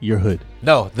your hood.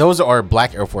 No, those are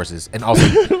black Air Forces and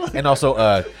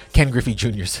also Ken Griffey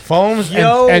Jr.'s. foams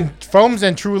Yo. and foams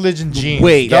and True Religion jeans.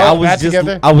 Wait, Those that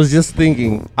together. I was just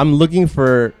thinking. I'm looking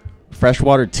for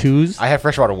freshwater 2s. I have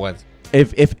freshwater ones.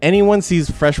 If anyone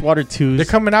sees freshwater 2s, They're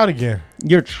coming out again.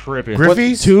 you're tripping.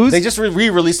 Griffey's? 2s? They just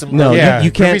re-released them. No, Yeah,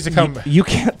 you can't. Griffey's are coming- You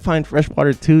can't find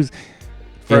freshwater 2s.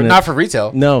 Not for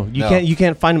retail. No, you No. can't. You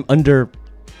can't find them under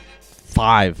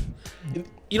 5.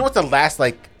 You know what the last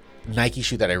like Nike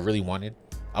shoe that I really wanted?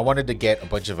 I wanted to get a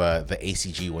bunch of the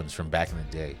ACG ones from back in the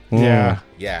day. Yeah.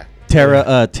 Yeah.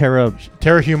 Terra Terra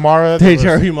Terra Humara. there was-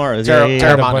 Humaras. Terra- yeah, yeah, Had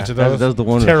yeah. a Terramana. bunch of That, those. that was the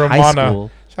one in high Terramana.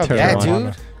 school. Shout out to Yeah, Terramana.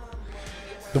 dude.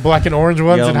 The black and orange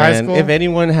ones Yo, in high man, school. if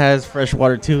anyone has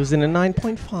freshwater 2s in a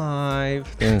 9.5,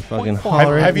 then fucking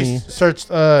holler have at you me. searched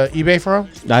eBay for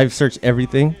them? I've searched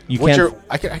everything. You What's can't. your?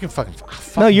 I can fucking.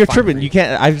 No, you're tripping. You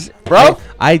can't. Bro?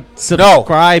 I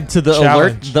subscribe to the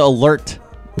Challenge. alert.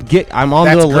 I'm on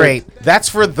That's the alert. great. That's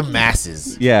for the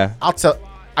masses. Yeah. I'll tell.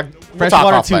 We'll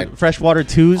talk offline. Freshwater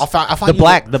 2s. I'll find the you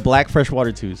black, the black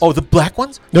freshwater 2s. Oh, the black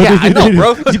ones? No, yeah, no, I know, no,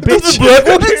 bro. you bitch. The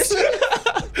black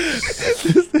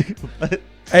ones?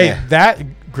 Hey, Yeah.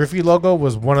 that Griffey logo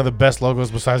was one of the best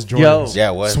logos besides Jordan's.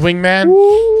 Yeah, it was. Swingman.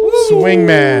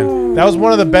 Swingman. That was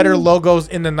one of the better logos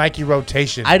in the Nike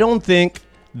rotation. I don't think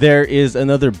there is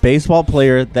another baseball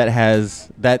player that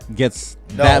gets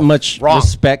No, that much wrong.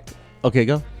 respect. Okay,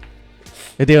 go.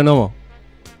 Hideo Nomo.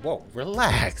 Whoa,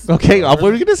 relax. Okay, what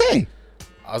are we gonna say?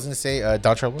 I was gonna say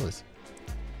Dontrell Willis.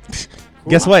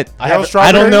 Guess what? I have-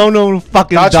 I don't know no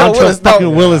fucking Dontrell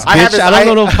fucking Willis, I have bitch. his- I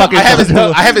don't know no fucking. I have his,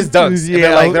 Dontrell. I have his dunks.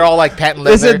 Yeah, Yeah. they're all like patent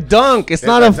It's leather. a dunk. It's Yeah,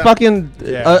 not a that's a- fucking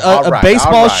Yeah. All a right,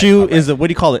 baseball all right, shoe all right. is a what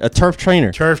do you call it? A turf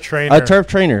trainer. Turf trainer. A turf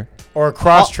trainer. or a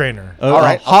cross trainer. All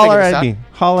right, I'll holler figure this at out. me.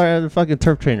 Holler at the fucking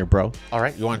turf trainer, bro. All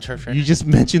right, you want a turf trainer? You just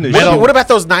mentioned the What, shoe. what about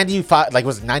those 95? Like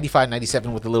was it 95,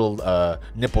 97 with the little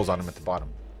nipples on them at the bottom?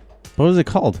 What was it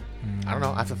called? I don't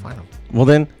know. I have to find them. Well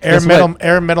then, Air guess Metal what?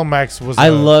 Air Metal Max was. I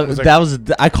was love a- that was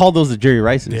I called those the Jerry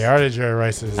Rices. They are the Jerry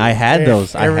Rices. I had Air-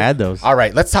 those. I Air- had those. All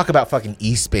right, let's talk about fucking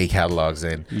East Bay catalogs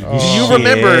then. Oh. Do you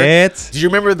remember? Shit. Do you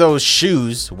remember those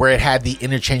shoes where it had the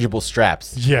interchangeable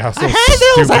straps? Yeah, so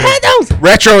I had those.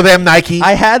 Retro them Nike.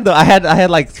 I had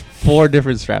like 4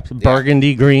 different straps: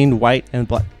 burgundy, green, white, and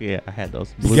black. Yeah, I had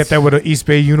those. You get that with an East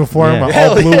Bay uniform, Yeah. an Hell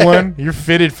all blue yeah. one. You're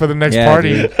fitted for the next Yeah,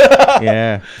 party. dude.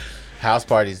 Yeah. House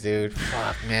parties, dude.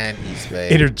 Fuck, man, East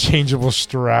Bay. Interchangeable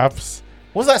straps.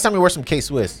 When was the last time you wore some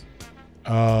K-Swiss?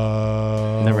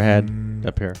 Never had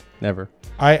a pair. Never.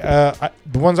 I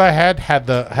the ones I had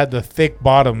the thick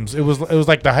bottoms. It was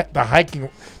like the hiking,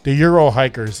 the Euro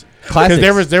hikers. Classics.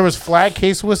 Because there was flat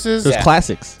K-Swisses, Those Yeah.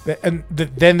 classics. and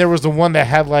then there was the one that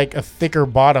had like a thicker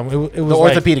bottom. It was The like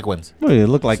orthopedic ones. What, it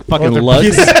looked like fucking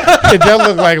orthopedic. lugs. It does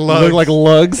look like lugs. Looked like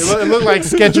lugs. It looked like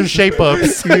Skechers shape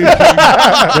ups.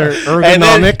 They're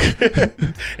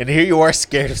ergonomic. And here you are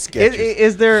scared of Skechers.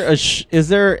 Is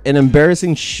there an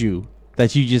embarrassing shoe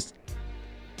that you just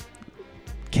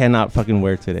cannot fucking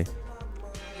wear today?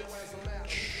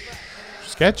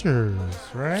 Skechers,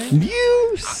 right?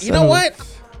 You know what?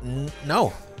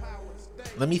 No.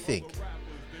 Let me think.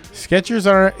 Skechers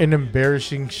are an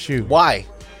embarrassing shoe. Why?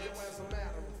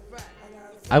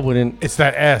 I wouldn't. It's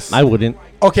that S. I wouldn't.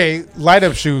 Okay, light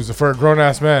up shoes for a grown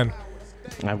ass man.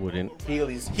 I wouldn't.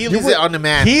 Heelys. Heelys are on the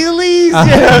man. Heelys,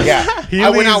 Yeah. I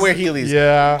would not Heelys. wear Heelys.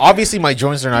 Yeah. Obviously, my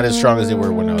joints are not as strong as they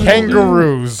were when I was older.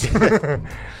 Kangaroos.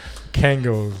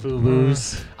 Kangos.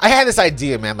 Boo-boos. I had this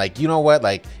idea, man. Like, you know what?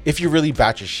 Like, if you're really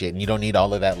about your shit and you don't need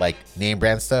all of that like name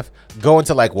brand stuff, go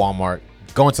into like Walmart,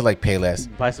 go into like Payless,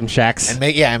 Buy some shacks. and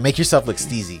make yourself look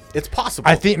steezy. It's possible.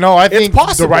 I think the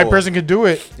possible. right person could do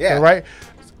it. Yeah. The right.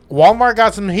 Walmart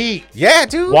got some heat. Yeah,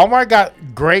 dude. Walmart got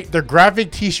great. Their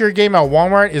graphic T-shirt game at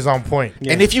Walmart is on point.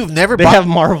 Yeah. And if you've never They bought, have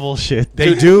Marvel shit.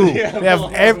 They do. They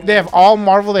have all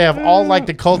Marvel. They have all like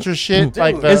the culture shit.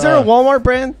 Like the, Is there a Walmart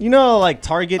brand? You know, like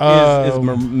Target is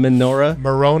Menorah.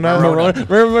 Marona?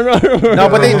 Marona. no,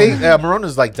 but they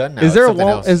Morona's like done now. Is there It's something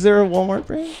else. is there a Walmart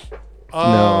brand?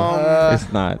 No,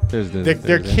 it's not.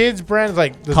 Their kids brands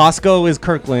like the Costco is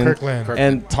Kirkland. Kirkland.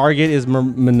 And Target is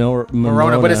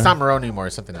Morona, but it's not Morona anymore.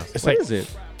 It's something else. It's What like is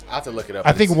it? I'll have to look it up.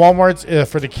 I think Walmart's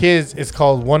for the kids is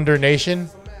called Wonder Nation.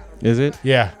 Is it?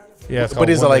 Yeah, it's But called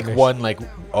is it Wonder like Nation. one like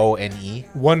O-N-E?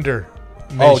 Wonder?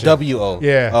 Oh, Nation. W-O.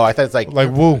 Yeah. Oh, I thought it's like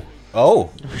Woo. oh.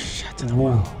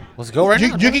 Let's go right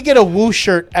now. You can get a Woo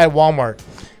shirt at Walmart.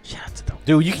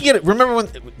 Dude, you can get it. Remember when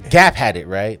Gap had it,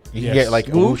 right? You can Yes. get like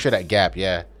a Woo shirt at Gap,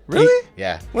 yeah. Really?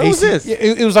 Yeah. When was this?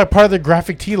 It was like part of the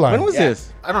graphic tee line. When was Yeah.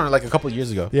 this? I don't know, like a couple of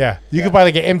years ago. Yeah, you could buy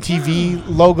like an MTV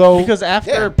logo. Because after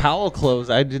Yeah. Powell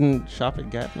closed, I didn't shop at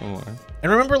Gap no more.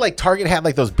 And remember, like Target had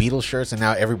like those Beatles shirts, and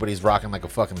now everybody's rocking like a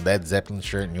fucking Led Zeppelin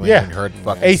shirt, and you Yeah. ain't even heard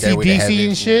fucking Stairway to Heaven. AC/DC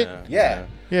and shit. Yeah.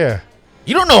 Yeah,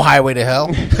 You don't know Highway to Hell.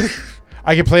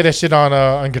 I can play that shit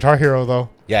on Guitar Hero though.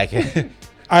 Yeah, I can.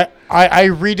 I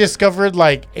rediscovered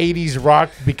like 80s rock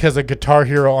because of Guitar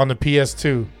Hero on the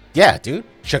PS2. Yeah, dude.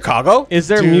 Chicago. Is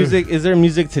there Dude. music? Is there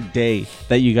music today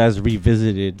that you guys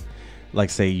revisited? Like,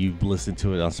 say you listened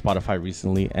to it on Spotify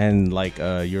recently, and like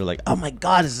you're like, oh my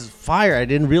god, this is fire! I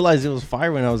didn't realize it was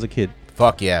fire when I was a kid.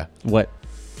 Fuck yeah. What?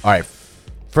 All right.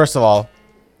 First of all,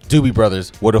 Doobie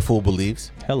Brothers, What a Fool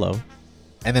Believes. Hello.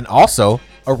 And then also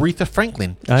Aretha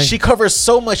Franklin. Aye. She covers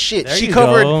so much shit. There She you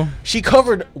covered go. she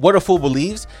covered What a Fool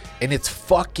Believes, and it's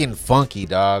fucking funky,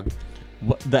 dog.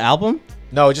 What, the album?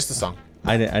 No, just the song.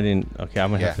 I didn't. Okay,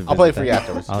 I'm gonna Yeah. have to. I'll play it visit for you that.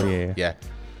 afterwards. Oh yeah. Yeah.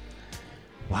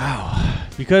 Wow.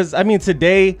 Because I mean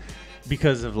today,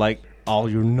 because of like all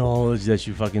your knowledge that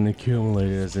you fucking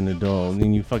accumulated as an adult,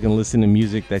 and you fucking listen to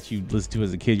music that you listened to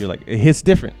as a kid, you're like, it hits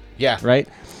different, Yeah. right?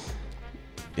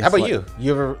 How about you?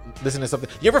 You ever listen to something?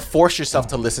 You ever force yourself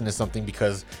to listen to something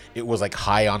because it was like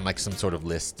high on like some sort of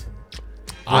list?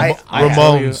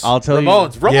 Ramones. I'll tell you.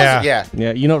 Ramones, Yeah. yeah.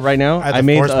 Yeah, you know, right now I had I to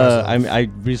made force myself. I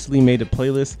recently made a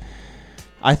playlist.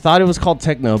 I thought it was called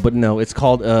techno, but no, it's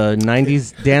called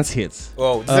 90s dance hits.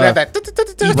 Oh, does it have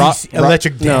that?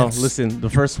 Electric Dance. No, listen, the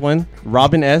first one,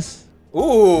 Robin S.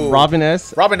 Ooh, Robin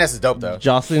S. Robin S is dope though.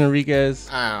 Jocelyn Enriquez.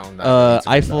 I don't know.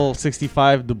 Eiffel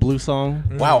 65, the blue song.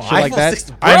 Wow, Shit like Eiffel that.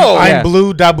 60 bro. I'm Yeah.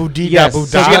 blue, dabu dee Yes, dabu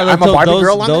so da. yeah, I'm a Barbie those,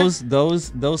 girl on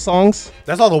those songs.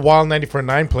 That's all the Wild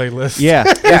 94.9 playlist. Yeah,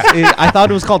 I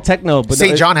thought it was called techno, but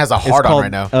St. John has a it's hard on called,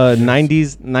 right now.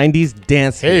 90s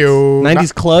dance hits. Heyo.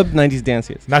 90s club, 90s dance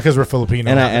hits. Not because we're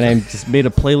Filipino. And I just made a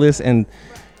playlist, and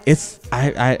it's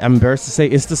I'm embarrassed to say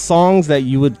it's the songs that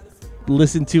you would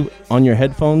listen to on your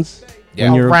headphones. Yeah.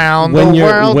 when you're- Around when the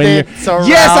you're- world, when you're- it's around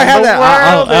Yes, I have the that.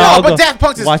 world. No, but go- Daft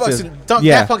Punk is watch fucking this. dope.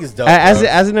 Yeah. Daft Punk is dope. As bro.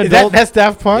 an Is adult, that's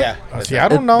Daft Punk? Yeah. See, I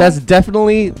don't know. that's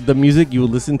definitely the music you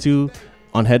would listen to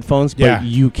on headphones, but Yeah.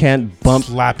 you can't bump.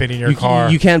 Slap it in your You, car.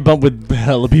 you can't bump with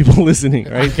hella people listening,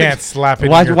 right? You can't slap it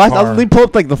Watch, in your car. Let me pull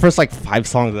up like the first like 5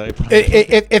 songs that I put.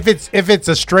 If it's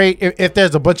a straight, if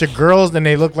there's a bunch of girls and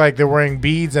they look like they're wearing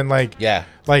beads and like Yeah.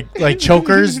 like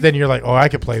chokers, then you're like, oh, I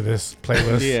could play this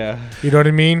playlist. Yeah. You know what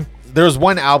I mean? There's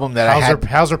one album that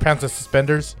How's her pants and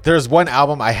suspenders? There's one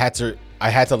album I had to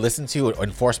listen to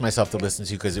and force myself to listen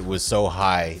to because it was so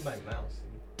high.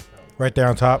 Right there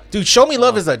on top. Dude, Show Me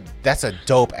Love that's a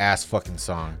dope ass fucking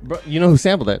song. Bro, you know who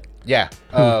sampled that? Yeah.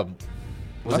 Was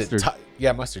Mustard. it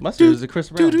yeah, Mustard. Mustard is a Chris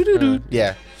Brown.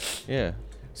 Yeah. Yeah.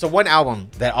 So one album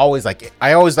that always like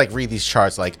I always like read these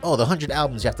charts like, oh, the 100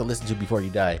 albums you have to listen to before you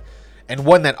die. And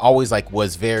one that always like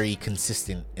was very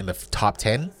consistent in the top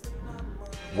 10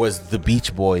 was the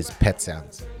Beach Boys' Pet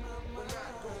Sounds.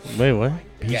 Wait, what?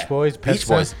 Beach Boys, Pet Beach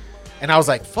Sounds. Boys. And I was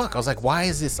like, fuck. I was like, why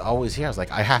is this always here? I was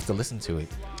like, I have to listen to it.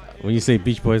 When you say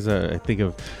Beach Boys, I think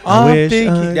of. I'm I wish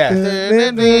thinking- I Yeah. could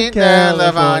live in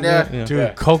California. Yeah. Dude,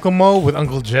 Yeah. Kokomo with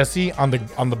Uncle Jesse on the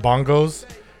bongos.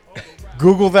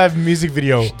 Google that music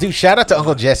video. Dude, shout out to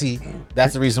Uncle Jesse.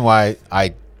 That's the reason why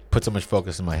I put so much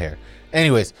focus in my hair.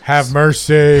 Anyways, Have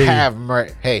mercy.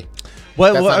 hey,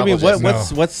 What, That's what not I mean, Uncle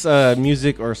Jesse. what's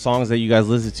music or songs that you guys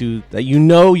listen to that you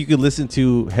know you could listen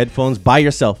to headphones by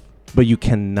yourself, but you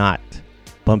cannot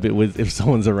bump it with if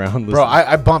someone's around? bro, listening?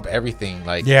 I bump everything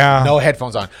like Yeah. no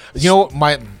headphones on. You know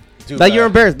my Dude, That you're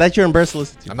embarrassed. That you're embarrassed to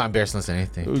listen to. I'm not embarrassed to listen to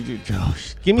anything.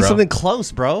 Give me Bro. something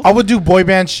close, bro. I would do boy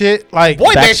band shit like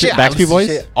Boy band Backstreet- shit. I Backstreet listen to Boys?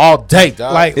 shit all day,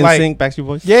 dog. like NSYNC, Backstreet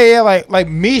Boys. yeah, like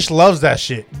Mish loves that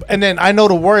shit. And then I know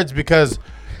the words because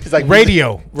It's like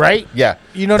radio, right? Yeah.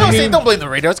 You know what I mean? Don't blame the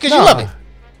radio. It's because you Nah. love it.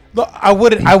 Look, I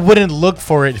wouldn't look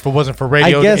for it if it wasn't for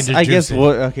radio. I to guess. introduce it.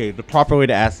 Okay, the proper way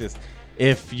to ask this: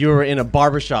 if you were in a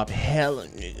barbershop, hella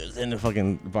niggas in the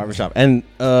fucking barbershop, and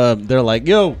they're like,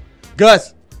 "Yo,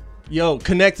 Gus,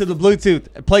 connect to the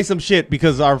Bluetooth, play some shit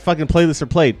because our fucking playlists are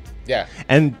played." Yeah.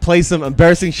 And play some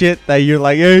embarrassing shit that you're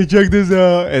like, "Hey, check this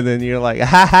out," and then you're like,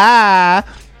 "Ha ha."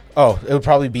 Oh, it would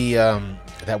probably be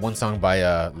that one song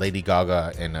by Lady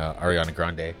Gaga and Ariana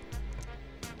Grande.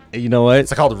 You know what?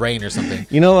 It's called Rain or something.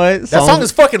 You know what? That song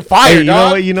is fucking fire, Hey, you know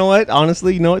dog. what? You know what?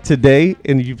 Honestly, you know what? Today,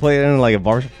 and you play it in like a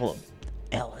barbershop full of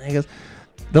hell niggas,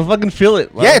 they'll fucking feel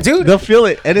it. Bro. Yeah, dude. They'll feel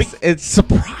it, and it's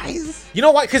surprise. You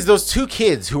know why? Because those two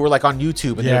kids who were like on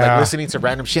YouTube and they're Yeah. like listening to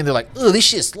random shit, and they're like, "Oh, this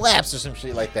shit slaps" or some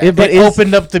shit like that. Yeah, but It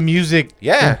opened up the music.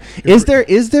 yeah. Is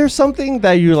there something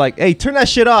that you're like, hey, turn that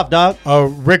shit off, dog?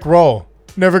 Rick Roll.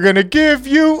 Never gonna give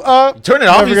you up. Turn it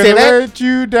off, Never you gonna say that? let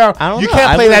you down. I don't You know.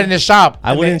 can't I play that wouldn't- in the shop.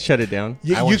 I wouldn't shut it down.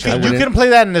 You wouldn't. couldn't play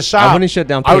that in the shop. I wouldn't shut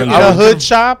down. I would- In PM. a hood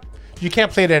shop. You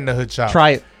can't play that in the hood shop.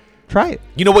 Try it. Try it.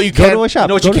 You know what you Go can't? to a shop. You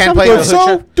know what Go you to can't shop. play in Go the to- hood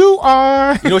So shop? do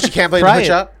I. You know what you can't play in the Try hood it.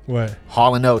 shop? What?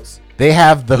 Hall and Oates. They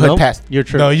have the hood Nope, pass. You're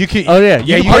true. No, you can. Oh yeah.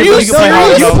 Yeah, can you play- can- you you can can play-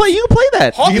 play- you can play. You can play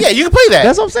that. Hall, You can- yeah, you can play that.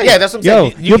 That's what I'm saying. Yeah, that's what I'm Yo,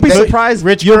 saying. you'll be they- surprised.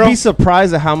 Rich You'll girl? be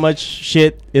surprised at how much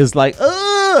shit is like,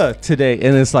 today,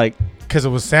 and it's like Because it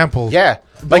was samples. Yeah,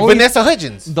 like only- Vanessa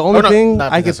Hudgens. the only Oh, no, thing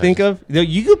not I could Vanessa think Hudgens. of.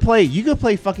 You could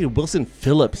play fucking Wilson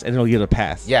Phillips, and it'll get a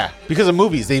pass. Yeah, because of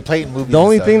movies. They play in movies. The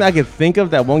only and thing that stuff. I could think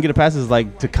of that won't get a pass is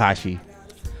like Tekashi,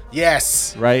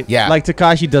 Yes. right? Yeah. Like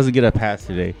Tekashi doesn't get a pass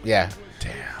today. Yeah.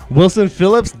 Wilson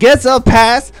Phillips gets a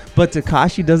pass, but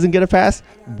Tekashi doesn't get a pass.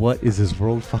 What is this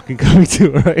world fucking coming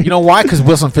to, right? You know why? Because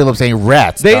Wilson Phillips ain't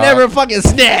rats. they dog. never fucking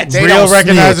snatch. They Real don't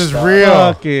recognizes snitch, dog. real.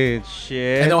 Fucking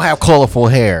shit. They don't have colorful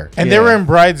hair. And they were in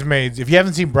Bridesmaids. If you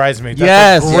haven't seen Bridesmaids,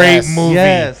 Yes, that's a great yes, movie.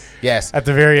 Yes. Yes. At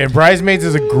the very end, Bridesmaids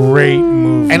is a great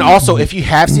movie. And also, if you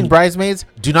have seen Bridesmaids,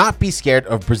 do not be scared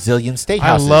of Brazilian steakhouses.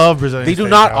 I love Brazilian They do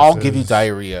not all steakhouses. give you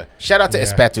diarrhea. Shout out to Yeah.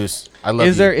 Espetus. I love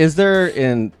Is you. there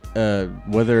in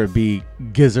whether it be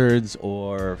gizzards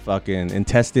or fucking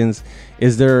intestines,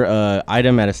 is there a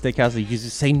item at a steakhouse that you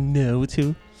just say no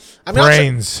to? I mean,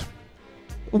 brains,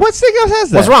 What steakhouse has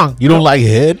that? what's wrong? You don't like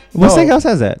head? What No. steakhouse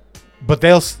has that? but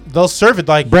they'll serve it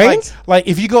like Brains? Like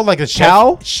if you go like a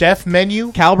Cow? chef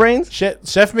menu. Cow brains?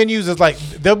 Chef menus is like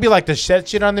there'll be like the chef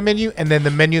shit on the menu, and then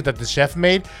the menu that the chef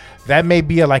made that may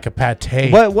be like a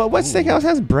pate. What steakhouse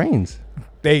has brains?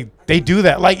 They do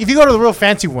that. Like if you go to the real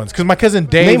fancy ones, because my cousin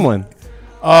Dave, Name one.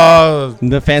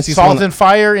 The fancy Salt and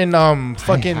Fire in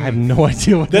fucking. I have no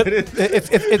idea what that is.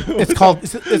 It's called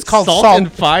Salt, Salt.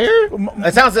 and Fire?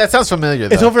 That sounds familiar.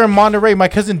 Though. It's over in Monterey. My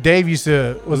cousin Dave used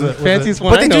to was a Fanciest a-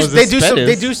 one But I they know do is they do some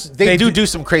Espetus. they They do do-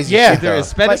 some crazy Yeah. shit. Either Though.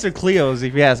 Espetus or Cleo's,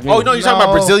 if you ask me. Oh no, you're talking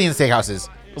about No. Brazilian steakhouses.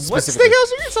 What specifically.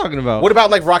 steakhouse are you talking about? What about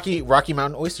like Rocky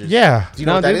Mountain oysters? Yeah. Do you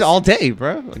know no, what that dude, is? all day,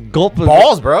 bro. Gulp a,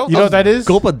 Balls, bro. You know what that is?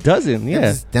 Gulp a dozen,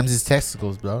 yeah. Them's his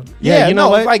testicles, bro. Yeah, you know no,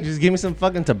 what? like- just give me some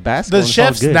fucking Tabasco. The and it's all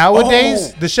chefs good.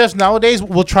 nowadays, Oh. the chefs nowadays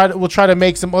will try to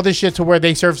make some other shit to where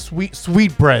they serve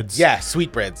sweet breads. Yeah,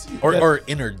 sweetbreads or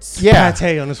innards. Yeah.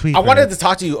 Pate on the sweet. I wanted bread. to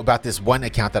talk to you about this one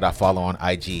account that I follow on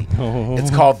IG. Oh. It's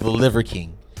called The Liver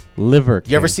King. liver.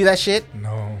 You ever King. see that shit?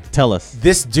 No. Tell us.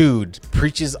 This dude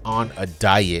preaches on a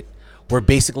diet where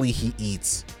basically he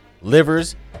eats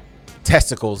livers,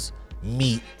 testicles,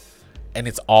 meat, and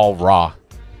it's all raw.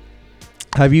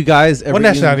 Have you guys ever? What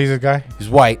nationality is this guy? He's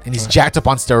white and he's jacked up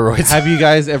on steroids. Have you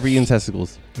guys ever eaten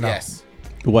testicles? No. Yes.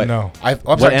 What? No. I'm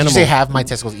sorry, did you animal? say have my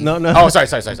testicles eaten? No, no. Oh, sorry.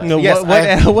 No.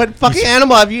 Yes, What fucking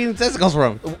animal have you eaten testicles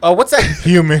from? what's that?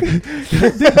 Human.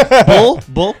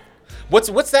 Bull.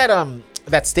 What's that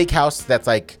that steakhouse that's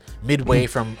like midway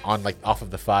from on like off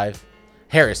of the 5?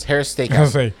 Harris I was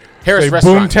Steakhouse. say, Harris say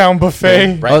restaurant. Boomtown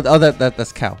Buffet. Right? Oh,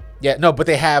 that's cow. Yeah, no, but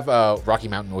they have Rocky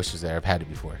Mountain oysters there. I've had it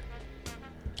before.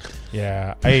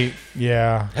 Yeah.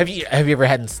 Have you ever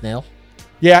had snail?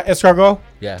 Yeah. Escargot.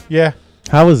 Yeah. Yeah.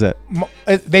 How was it?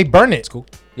 They burn it. It's cool.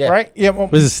 Yeah. Right. Yeah. Well,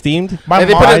 Was it steamed? my And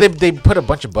they, mom, they put a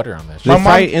bunch of butter on that shit. They my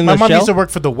fry mom, it in my the mom shell? used to work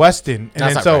for the Westin, and That's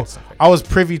then not so right, that's not right. I was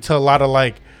privy to a lot of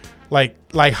like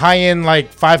high end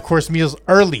like 5-course meals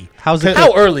early. How's it?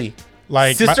 How early?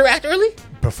 Like Sister Act early?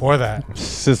 before that.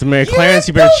 Sister Mary Clarence,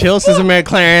 you better the chill, Sister Mary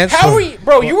Clarence. How are you,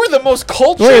 bro? You were the most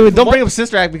cultured. Wait, don't bring up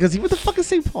Sister Act because he went to fucking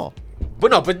St. Paul.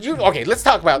 But you okay? Let's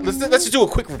talk about. Let's just do a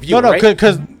quick review. No, right?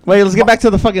 because Wait, let's get back to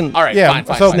the fucking. All right. yeah.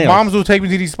 Fine. So Snails. moms will take me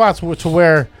to these spots to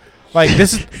where, like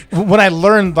this is when I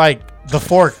learned like the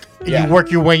fork. Yeah. You work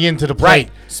your way into the plate.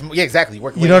 Right. Yeah, exactly.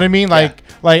 Work You know what I mean? Like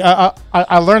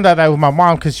I learned that with my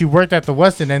mom because she worked at the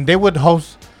Westin and they would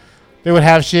host. They would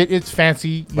have shit. It's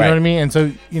fancy. You know what I mean? And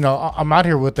so I'm out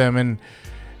here with them and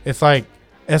it's like.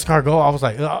 Escargot, I was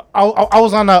like, I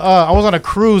was on a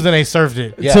cruise and they served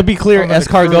it. Yeah. To be clear, On the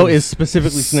escargot cruise. is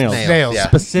specifically snails. Snails. Yeah.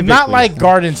 Specifically. Not like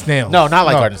garden snails. No, not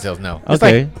like garden snails. No. It's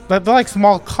Okay. like they're like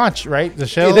small conch, right? The Yeah,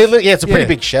 shells. it's a pretty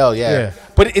big shell. Yeah. Yeah.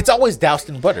 But it's always doused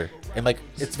in butter and like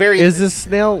it's very. Is this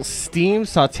snail steamed,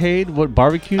 sauteed, what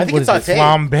barbecued? I think What it's is it?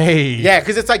 sauteed. Flambe. Yeah,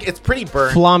 because it's pretty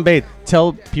burnt. Flambé.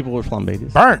 Tell people what flambé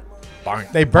is. Burnt.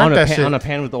 Burnt. They burnt on that a shit. on a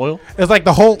pan with oil. It's like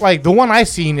the whole like the one I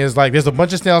seen is like there's a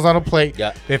bunch of snails on a plate.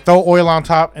 Yeah. They throw oil on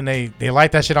top and they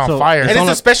light that shit on So fire. And It's it's on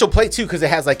a a- special plate too because it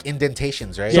has like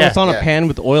indentations, right? So Yeah. it's on a pan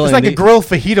with oil. It's and like a grilled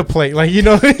fajita plate. Like you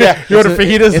know you know the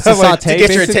fajitas it's a like, saute. Get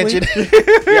your Basically.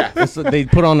 attention. Yeah. They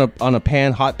put on a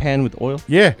pan, hot pan with oil.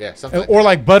 Yeah. Yeah, something like or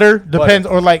like butter depends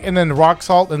or like and then rock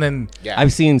salt and then Yeah.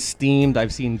 I've seen steamed.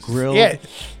 I've seen grilled. yeah.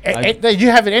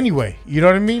 You have it anyway. You know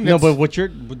what I mean? No, It's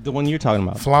but the one you're talking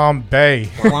about. flambe.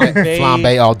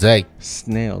 Flambe all day.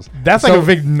 snails. That's like So a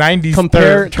big 90s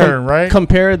Compare term, right?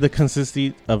 Compare the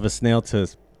consistency of a snail to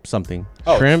something.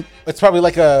 Oh, Shrimp. It's probably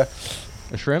like a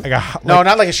Shrimp. like a, no, like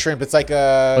not like a shrimp. It's like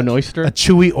An oyster. a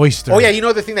chewy oyster. Oh yeah, you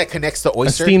know the thing that connects the A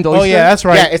oyster. steamed oyster. Oh yeah, that's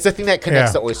right. Yeah, it's the thing that connects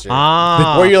Yeah. the oyster.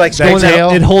 Ah, Where you're like That scrolling tail.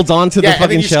 down. it holds on to Yeah, the and fucking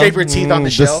then you shell. scrape your teeth on the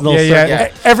shell. little Yeah, yeah.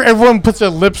 circle. Yeah. Everyone puts their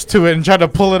lips to it and try to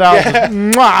pull it out.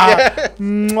 Mwah,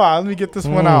 mwah. Let me get this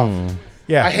one out.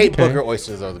 Yeah. I hate Okay. booger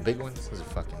oysters though. The big ones, those are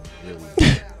fucking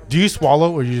really. Do you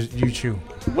swallow or you chew?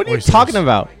 What are you Oysters. talking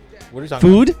about? What are you talking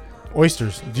Food?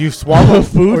 Oysters. Do you swallow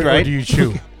Food, or right? do you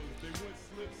chew?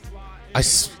 I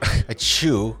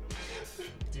chew.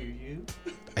 Do you?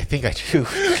 I think I chew.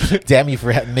 Damn you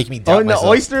for making me doubt Oh no, myself.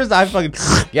 oysters! I fucking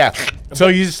Yeah. So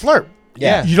you slurp.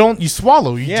 Yeah. You don't. You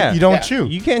swallow. You, Yeah. you don't Yeah. chew.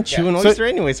 you can't chew Yeah. an So- oyster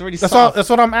anyway. It's already That's all. soft. That's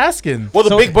what I'm asking. Well,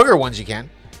 the So- big booger ones you can.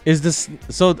 Is this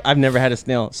so? I've never had a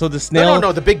snail. So the snail.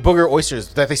 No, the big booger oysters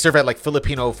that they serve at like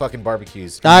Filipino fucking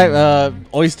barbecues.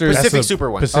 Oysters. Pacific a super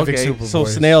ones. Pacific Okay, Super so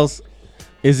Boys. snails.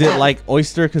 Is it like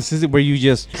oyster consistent where you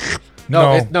just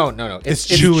No, No. no. It's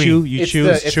chewy. chew? You It's, chew.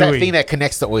 the, it's that chewy. thing that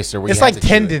connects the oyster. Where It's you have like to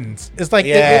chew it. tendons. It's like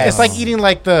Yes. it's like eating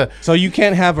like the. So you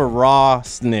can't have a raw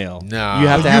snail. No. you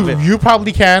have to have it. You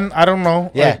probably can. I don't know.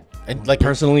 Yeah, and like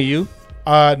Personally, you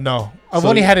No. I've So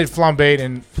only you- had it flambéed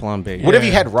and flambe. what have Yeah.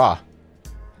 you had raw?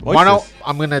 Oysters. Why don't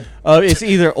I'm gonna It's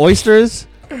either oysters,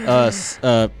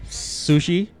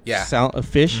 sushi, Yeah.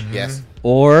 fish, yes.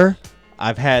 or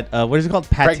I've had what is it called?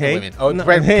 Pate. Pregnant women. Oh, No,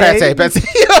 pate.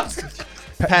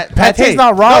 pate's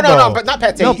not raw though. No, but not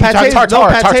pate. No, pate. Tartar. No,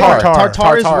 pate. Tartar.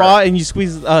 Tartar is raw, and you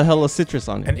squeeze hella citrus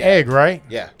on it. An egg, right?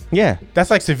 Yeah. Yeah, That's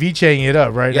like cevicheing it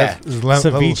up, right? Yeah.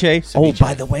 ceviche. Oh,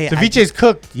 by the way, Ceviche's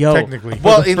cooked, Yo. technically.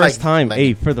 Well, for the in, first like- time,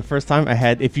 like- for the first time, I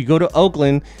had. If you go to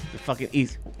Oakland, the fucking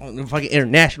East, fucking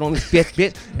international, on this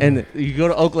bitch, and you go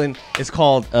to Oakland, it's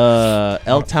called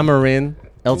El Tamarin,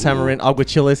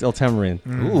 Aguachiles El Tamarin.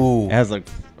 Ooh. It has like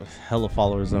hella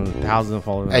followers, and thousands of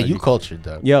followers. Hey, you cultured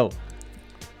though. Yo,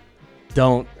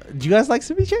 do you guys like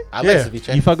ceviche? I Yeah. like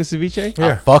ceviche. You fuck with ceviche? Yeah.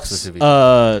 I fucks with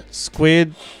ceviche.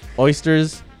 Squid,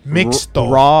 oysters,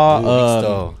 Mixto. raw, Ooh,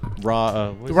 mixto.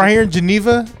 raw. What is Right it? here in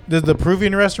Geneva, there's the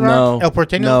Peruvian restaurant, No. El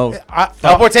Porteño. No.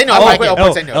 El Porteño. I like it. El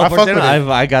Porteño. El I fuck with Porteño.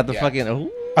 it. I got the Yeah. fucking.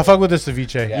 Ooh. I fuck with the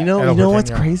ceviche. Yeah. You know, El what's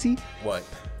Porteño. crazy? What?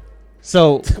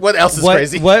 So What else is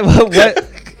crazy? What?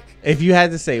 If you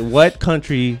had to say, what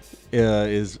country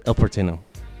is El Porteño?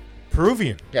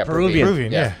 Peruvian. Yeah,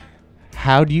 Peruvian, yeah.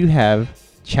 How do you have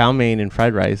chow mein and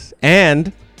fried rice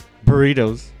and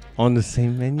burritos on the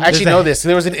same menu? I actually There's know a- this.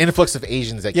 There was an influx of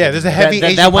Asians that Yeah, came there's in. a heavy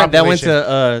Asian that went population.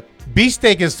 to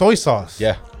Beefsteak is soy sauce.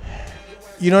 Yeah.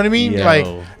 You know what I mean? Yo. Like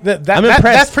I'm impressed.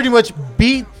 that's pretty much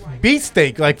beef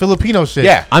steak, like Filipino shit.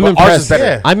 Yeah. I'm Well, ours is impressed. better.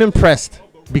 Yeah. I'm impressed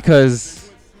because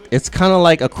it's kind of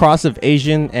like a cross of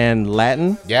Asian and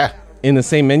Latin Yeah. in the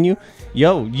same menu.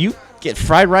 Yo, you get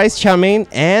fried rice, chow mein,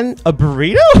 and a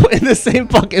burrito in the same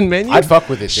fucking menu. I'd fuck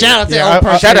with it. Dude. Shout out to Yeah, El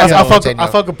Porteño. shout out to El I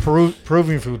fuck Porteño. with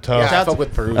Peruvian food tough. Yeah, I fuck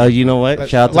with Peru. You know what?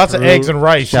 Shout out to Lots of Peru. eggs and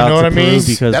rice, you Shout know out what to I mean? Peru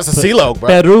because That's a CeeLo,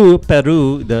 bro.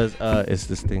 Peru does it's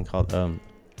this thing called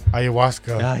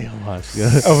Ayahuasca.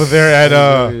 ayahuasca. Over there at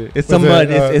It's a was it, mud.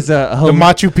 It's a the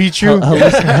Machu Picchu.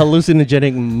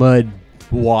 hallucinogenic mud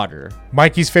water.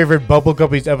 Mikey's favorite Bubble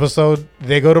Guppies episode.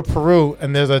 They go to Peru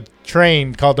and there's a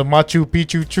train called the Machu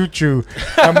Picchu Choo Choo.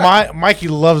 And Mikey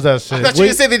loves that I shit. thought you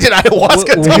were say they did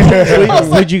ayahuasca.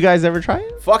 Would you guys ever try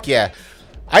it? Fuck yeah.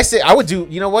 I say I would do.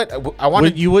 You know what? I want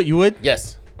to. You would?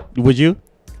 Yes. Would you?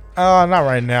 Not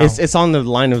right now. It's on the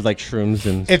line of like shrooms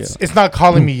and. It's not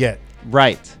calling me yet.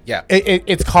 Right. Yeah.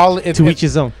 It's called To each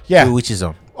his own. Yeah. To each his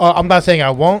own. I'm not saying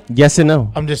I won't. Yes and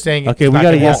no. I'm just saying. Okay, it's we not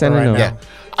got a gonna yes happen and a no. now.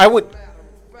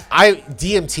 Yeah.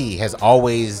 DMT has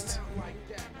always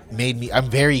made me. I'm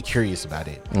very curious about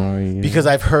it because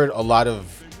I've heard a lot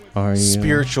of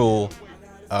spiritual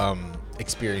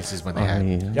experiences when they have.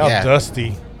 Y'all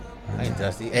dusty. I ain't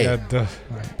dusty. Hey, Yeah,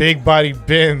 big body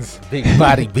Benz. big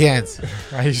body bands.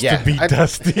 I used Yeah, to be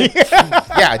dusty.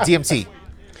 Yeah, DMT.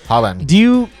 Holla at me. Do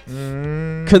you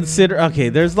consider? Okay,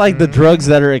 there's like the drugs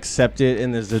that are accepted,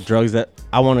 and there's the drugs that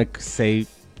I want to say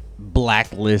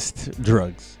blacklist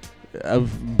drugs.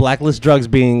 Blacklist drugs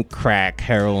being crack,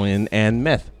 heroin, and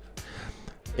meth.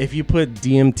 If you put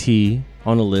DMT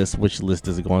on a list, which list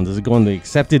does it go on? Does it go on the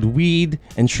accepted weed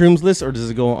and shrooms list, or does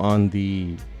it go on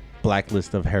the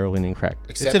blacklist of heroin and crack?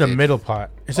 It's in the middle part.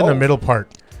 It's in the middle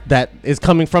part. That is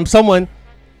coming from someone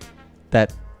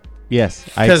that, yes,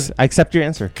 I accept your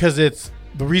answer. Because it's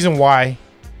the reason why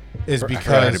is I ran out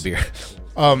because of beer.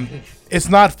 it's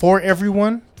not for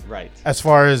everyone. Right. As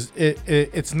far as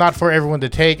it's not for everyone to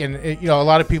take, and a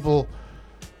lot of people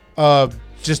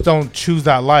just don't choose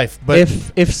that life. But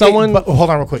if someone, but hold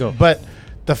on real quick. Go. But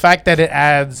the fact that it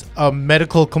adds a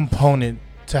medical component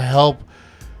to help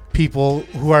people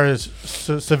who are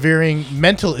severing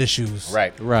mental issues,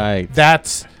 Right.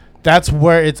 That's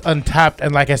where it's untapped,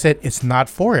 and like I said, it's not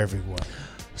for everyone.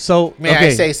 So May okay.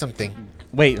 I say something?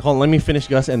 Wait, hold on. Let me finish,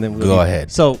 Gus, and then we'll Go ahead.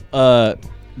 So,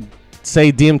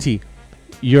 say DMT,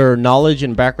 your knowledge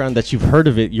and background that you've heard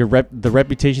of it, the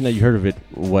reputation that you heard of it.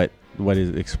 What is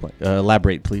it? Explain.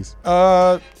 Elaborate, please.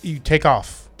 You take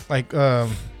off like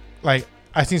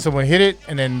I seen someone hit it,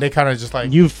 and then they kind of just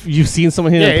like You've seen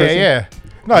someone hit it in person? yeah.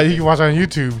 No, you can watch it on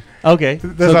YouTube. Okay.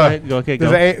 There's so a- go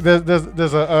ahead.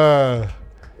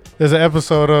 There's an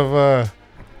episode of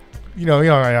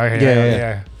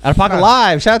Yeah. Out of Pocket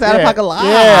Live. Shout out to Out of Pocket Live.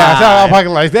 Yeah, shout out Pocket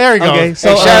Live. There you go. Okay, so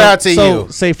Hey, shout out to so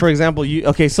you. Say for example,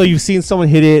 so you've seen someone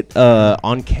hit it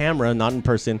on camera, not in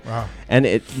person, Wow. and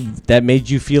that made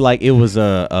you feel like it was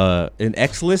an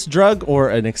X list drug or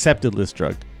an accepted list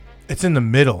drug. It's in the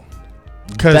middle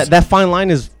because That fine line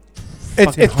is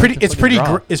it's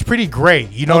pretty gray.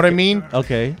 You know what I mean?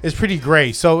 okay. It's pretty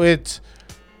gray. So it's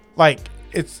like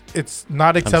it's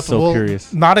not acceptable.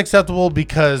 curious. Not acceptable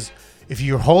because if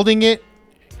you're holding it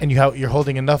and you're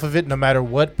holding enough of it, no matter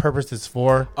what purpose it's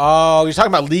for. Oh, you're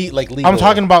talking about legal. I'm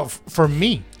talking about for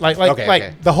me,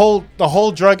 Okay. the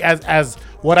whole drug as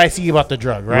what I see about the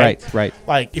drug, right? Right.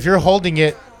 Like if you're holding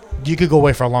it, you could go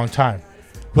away for a long time.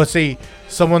 But say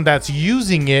someone that's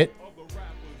using it,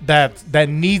 that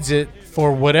needs it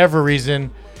for whatever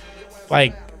reason,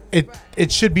 like it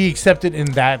should be accepted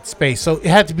in that space. So it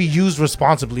had to be used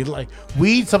responsibly. Like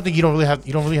weed, something you don't really have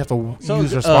to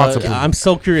use responsibly. I'm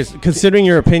so curious. Considering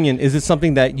your opinion, is it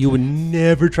something that you would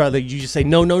never try? That you just say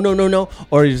no,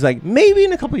 or you're just like maybe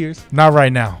in a couple years. Not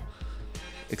right now.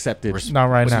 Accepted. Not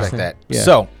right now. Respect that. Yeah.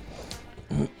 So,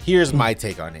 here's my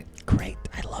take on it. Great.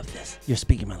 I love this. You're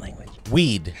speaking my language.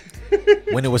 Weed,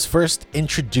 when it was first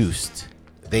introduced,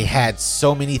 they had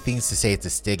so many things to say it's a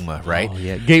stigma, right? Oh,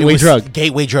 yeah. It Gateway was drug.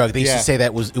 Gateway drug. They used Yeah. to say that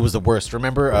it was the worst.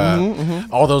 Remember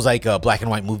all those like black and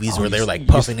white movies where they were like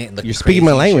puffing it and looking You're speaking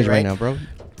my crazy and language shit, right now, bro.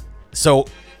 So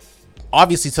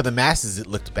obviously to the masses it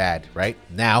looked bad, right?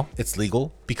 Now it's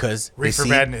legal because they Reefer see-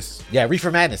 Madness. Yeah,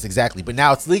 reefer madness, exactly. But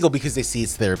now it's legal because they see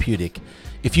it's therapeutic.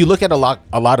 If you look at a lot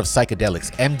of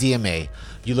psychedelics, MDMA,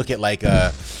 you look at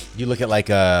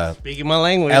Speaking my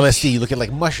language. LSD, you look at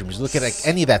like mushrooms, you look at like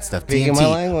any of that stuff, Speaking my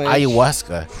language. DMT,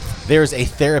 ayahuasca. There's a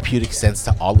therapeutic sense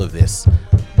to all of this.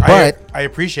 But I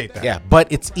appreciate that. yeah,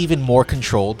 but it's even more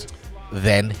controlled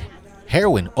than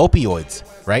heroin, opioids,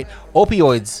 right?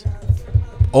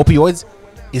 Opioids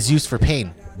is used for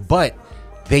pain, but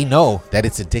they know that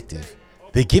it's addictive.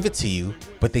 They give it to you,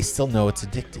 but they still know it's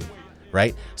addictive,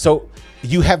 right? So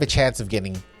you have a chance of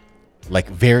getting like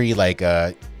very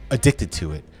addicted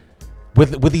to it.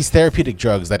 With these therapeutic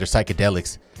drugs that are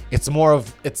psychedelics,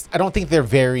 I don't think they're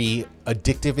very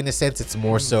addictive in a sense. It's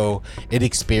more so an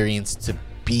experience to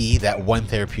be that one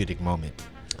therapeutic moment.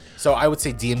 So I would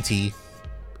say DMT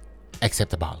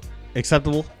acceptable.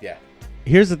 Acceptable. Yeah.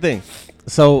 Here's the thing.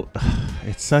 So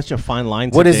it's such a fine line.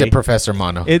 What is today. it, Professor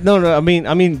Mono? No. I mean,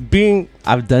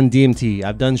 I've done DMT.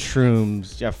 I've done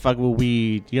shrooms. I fuck with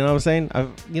weed. You know what I'm saying?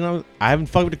 I haven't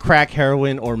fucked with crack,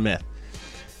 heroin, or meth.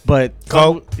 But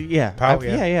Coke. yeah, Pow,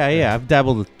 yeah. I've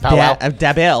dabbled. Pow wow. I've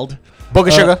dabbled.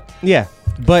 Boca sugar. Yeah,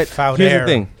 but Foul here's air. the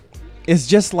thing. It's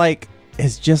just like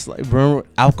remember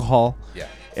alcohol.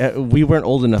 Yeah. We weren't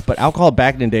old enough, but alcohol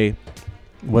back in the day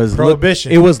was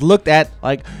Prohibition. it was looked at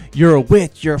like you're a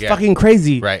witch, you're Yeah. fucking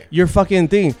crazy, Right. You're fucking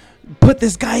thing. put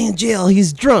this guy in jail.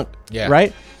 He's drunk. Yeah.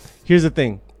 Right? Here's the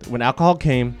thing. When alcohol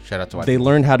came, Shout out to white they people.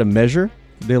 learned how to measure.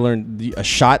 They learned a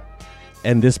shot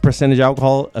and this percentage of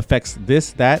alcohol affects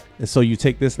this, that. And so you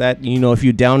take this, that. You know, if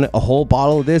you down a whole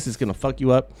bottle of this, it's going to fuck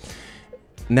you up.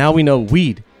 Now we know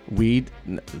weed.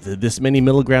 This many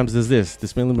milligrams does this.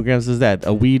 This many milligrams does that.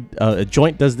 A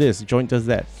joint does this. A joint does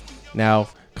that. Now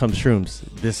comes shrooms.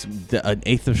 An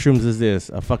eighth of shrooms is this.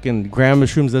 A fucking gram of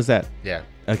shrooms does that. Yeah.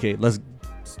 Okay, let's.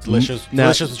 Delicious. Now-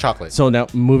 Delicious with chocolate. So now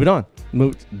move it on.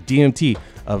 Move DMT.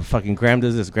 A fucking gram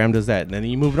does this. Gram does that. And then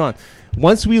you move it on.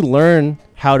 Once we learn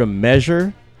how to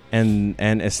measure and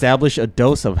establish a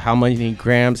dose of how many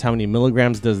grams, how many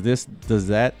milligrams does this, does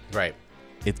that, Right.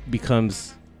 it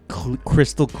becomes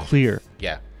crystal clear.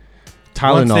 Yeah.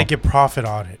 Once they Tylenol, can profit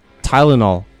on it.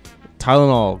 Tylenol,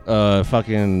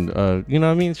 you know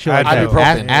what I mean? Shit like that.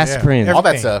 Ibuprofen. Aspirin. All that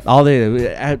Everything. stuff. All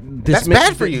this That's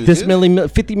bad for you, This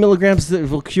dude. 50 milligrams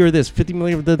will cure this. 50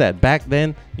 milligrams do that. Back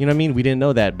then, you know what I mean? We didn't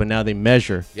know that, but now they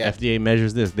measure. Yeah. FDA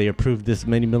measures this. They approve this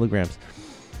many milligrams.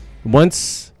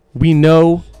 Once we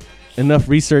know enough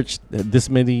research that this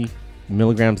many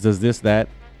milligrams does this, that,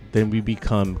 then we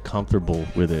become comfortable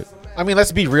with it, I mean,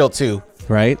 let's be real too.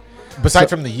 right? Besides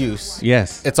from the use,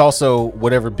 Yes. it's also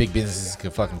whatever big businesses can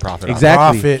fucking profit on.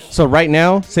 Exactly. Profit. So right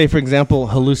now, say for example,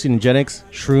 hallucinogenics,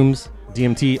 shrooms,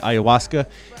 DMT, ayahuasca,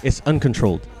 it's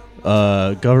uncontrolled.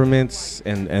 Governments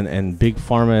and big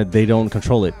pharma, they don't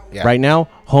control it. Yeah. Right now,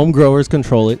 home growers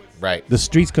control it. Right. The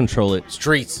streets control it.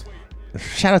 Streets.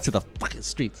 Shout out to the fucking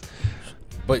streets.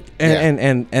 But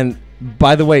yeah. And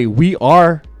by the way,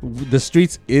 the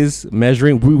streets is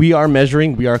measuring. We are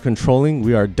measuring. We are controlling.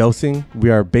 We are dosing.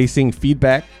 We are basing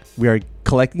feedback. We are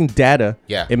collecting data.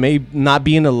 Yeah. It may not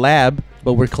be in a lab,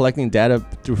 but we're collecting data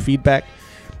through feedback.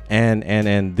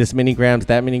 And this many grams,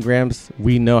 that many grams,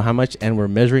 we know how much, and we're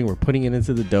measuring. We're putting it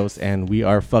into the dose, and we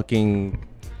are fucking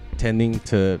tending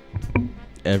to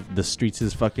the streets'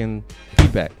 is fucking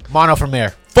feedback. Mono from there.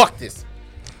 Fuck this.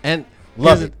 And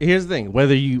Love here's the thing: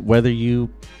 whether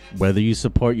you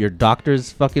support your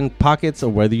doctor's fucking pockets or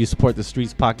whether you support the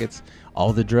streets' pockets,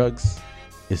 all the drugs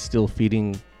is still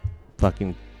feeding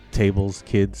fucking tables,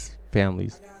 kids,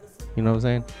 families. You know what I'm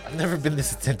saying? I've never been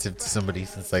this attentive to somebody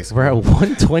since like We're at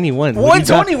 121.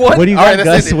 121? What do you All right, got,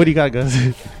 that's Gus? it. What do you got, Gus?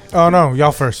 Oh no,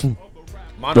 y'all first.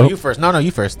 Mono, you first. No,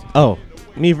 you first. Oh,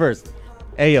 me first.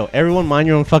 Hey yo, everyone mind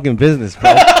your own fucking business,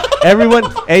 bro. Everyone,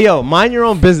 hey yo, mind your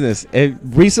own business.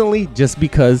 Recently, just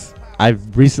because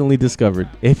I've recently discovered,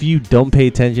 if you don't pay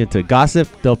attention to gossip,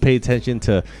 don't pay attention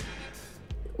to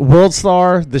World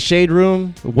Star, the Shade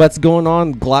Room, what's going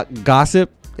on,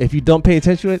 gossip. If you don't pay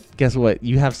attention to it, guess what?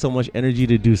 You have so much energy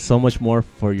to do so much more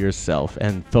for yourself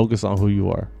and focus on who you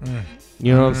are.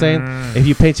 You know what I'm saying? If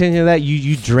you pay attention to that,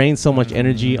 you drain so much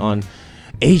energy on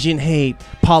Asian hate,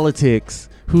 politics,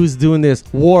 who's doing this,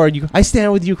 war. I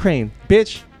stand with Ukraine,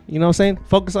 bitch. You know what I'm saying?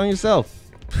 Focus on yourself.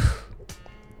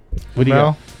 What do you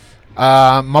Mel?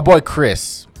 got? My boy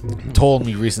Chris told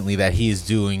me recently that he is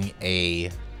doing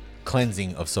a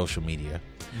cleansing of social media.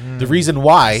 The reason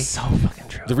why So fucking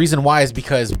true. The reason why is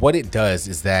because what it does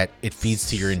is that it feeds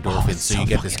to your endorphins, so you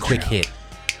get this quick hit,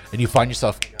 and you find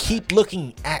yourself keep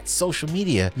looking at social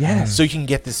media, Yes. so you can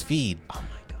get this feed. Oh my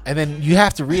God. And then you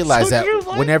have to realize So that true,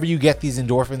 what? whenever you get these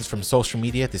endorphins from social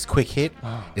media, this quick hit,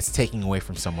 it's taking away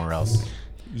from somewhere else.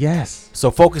 Yes. So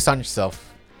focus on yourself,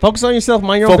 Focus on yourself.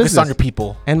 Mind your own focus business. on your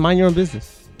people, And mind your own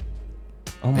business.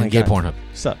 Oh my and gay God. Pornhub.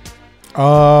 What's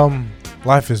up?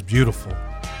 Life is beautiful.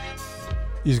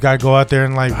 You just gotta go out there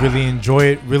and like really enjoy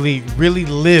it, really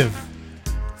live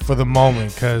for the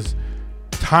moment, because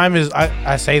time is.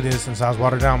 I say this since I was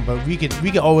watered down, but we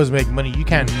can always make money. You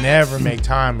can never make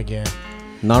time again.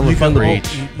 You can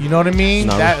Non-refundable. You know what I mean?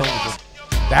 Non-refundable.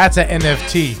 That's an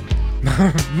NFT.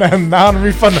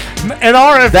 Non-refundable. An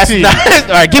RFT. That's not.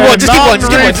 All right, keep A going. Just keep going.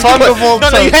 Just keep going. Just keep going.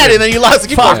 non-refundable No, you had it, and then you lost it.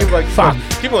 Keep Fuck. going. Keep going.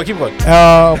 Fuck. Keep going. Keep going.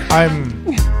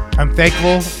 I'm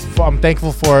thankful. I'm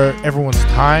thankful for everyone's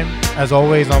time. As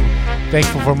always, I'm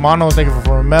thankful for Mono. Thankful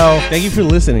for Mel. Thank you for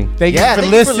listening. Thank Yeah, you for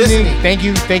thank you for listening.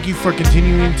 listening. Thank you for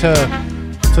continuing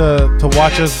to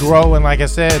watch us grow. And like I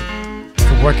said, it's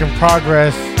a work in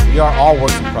progress We are all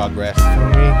works in progress. for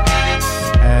me.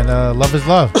 And love is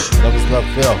love. Love is love,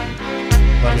 Phil.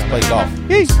 Love is play golf.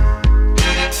 Peace.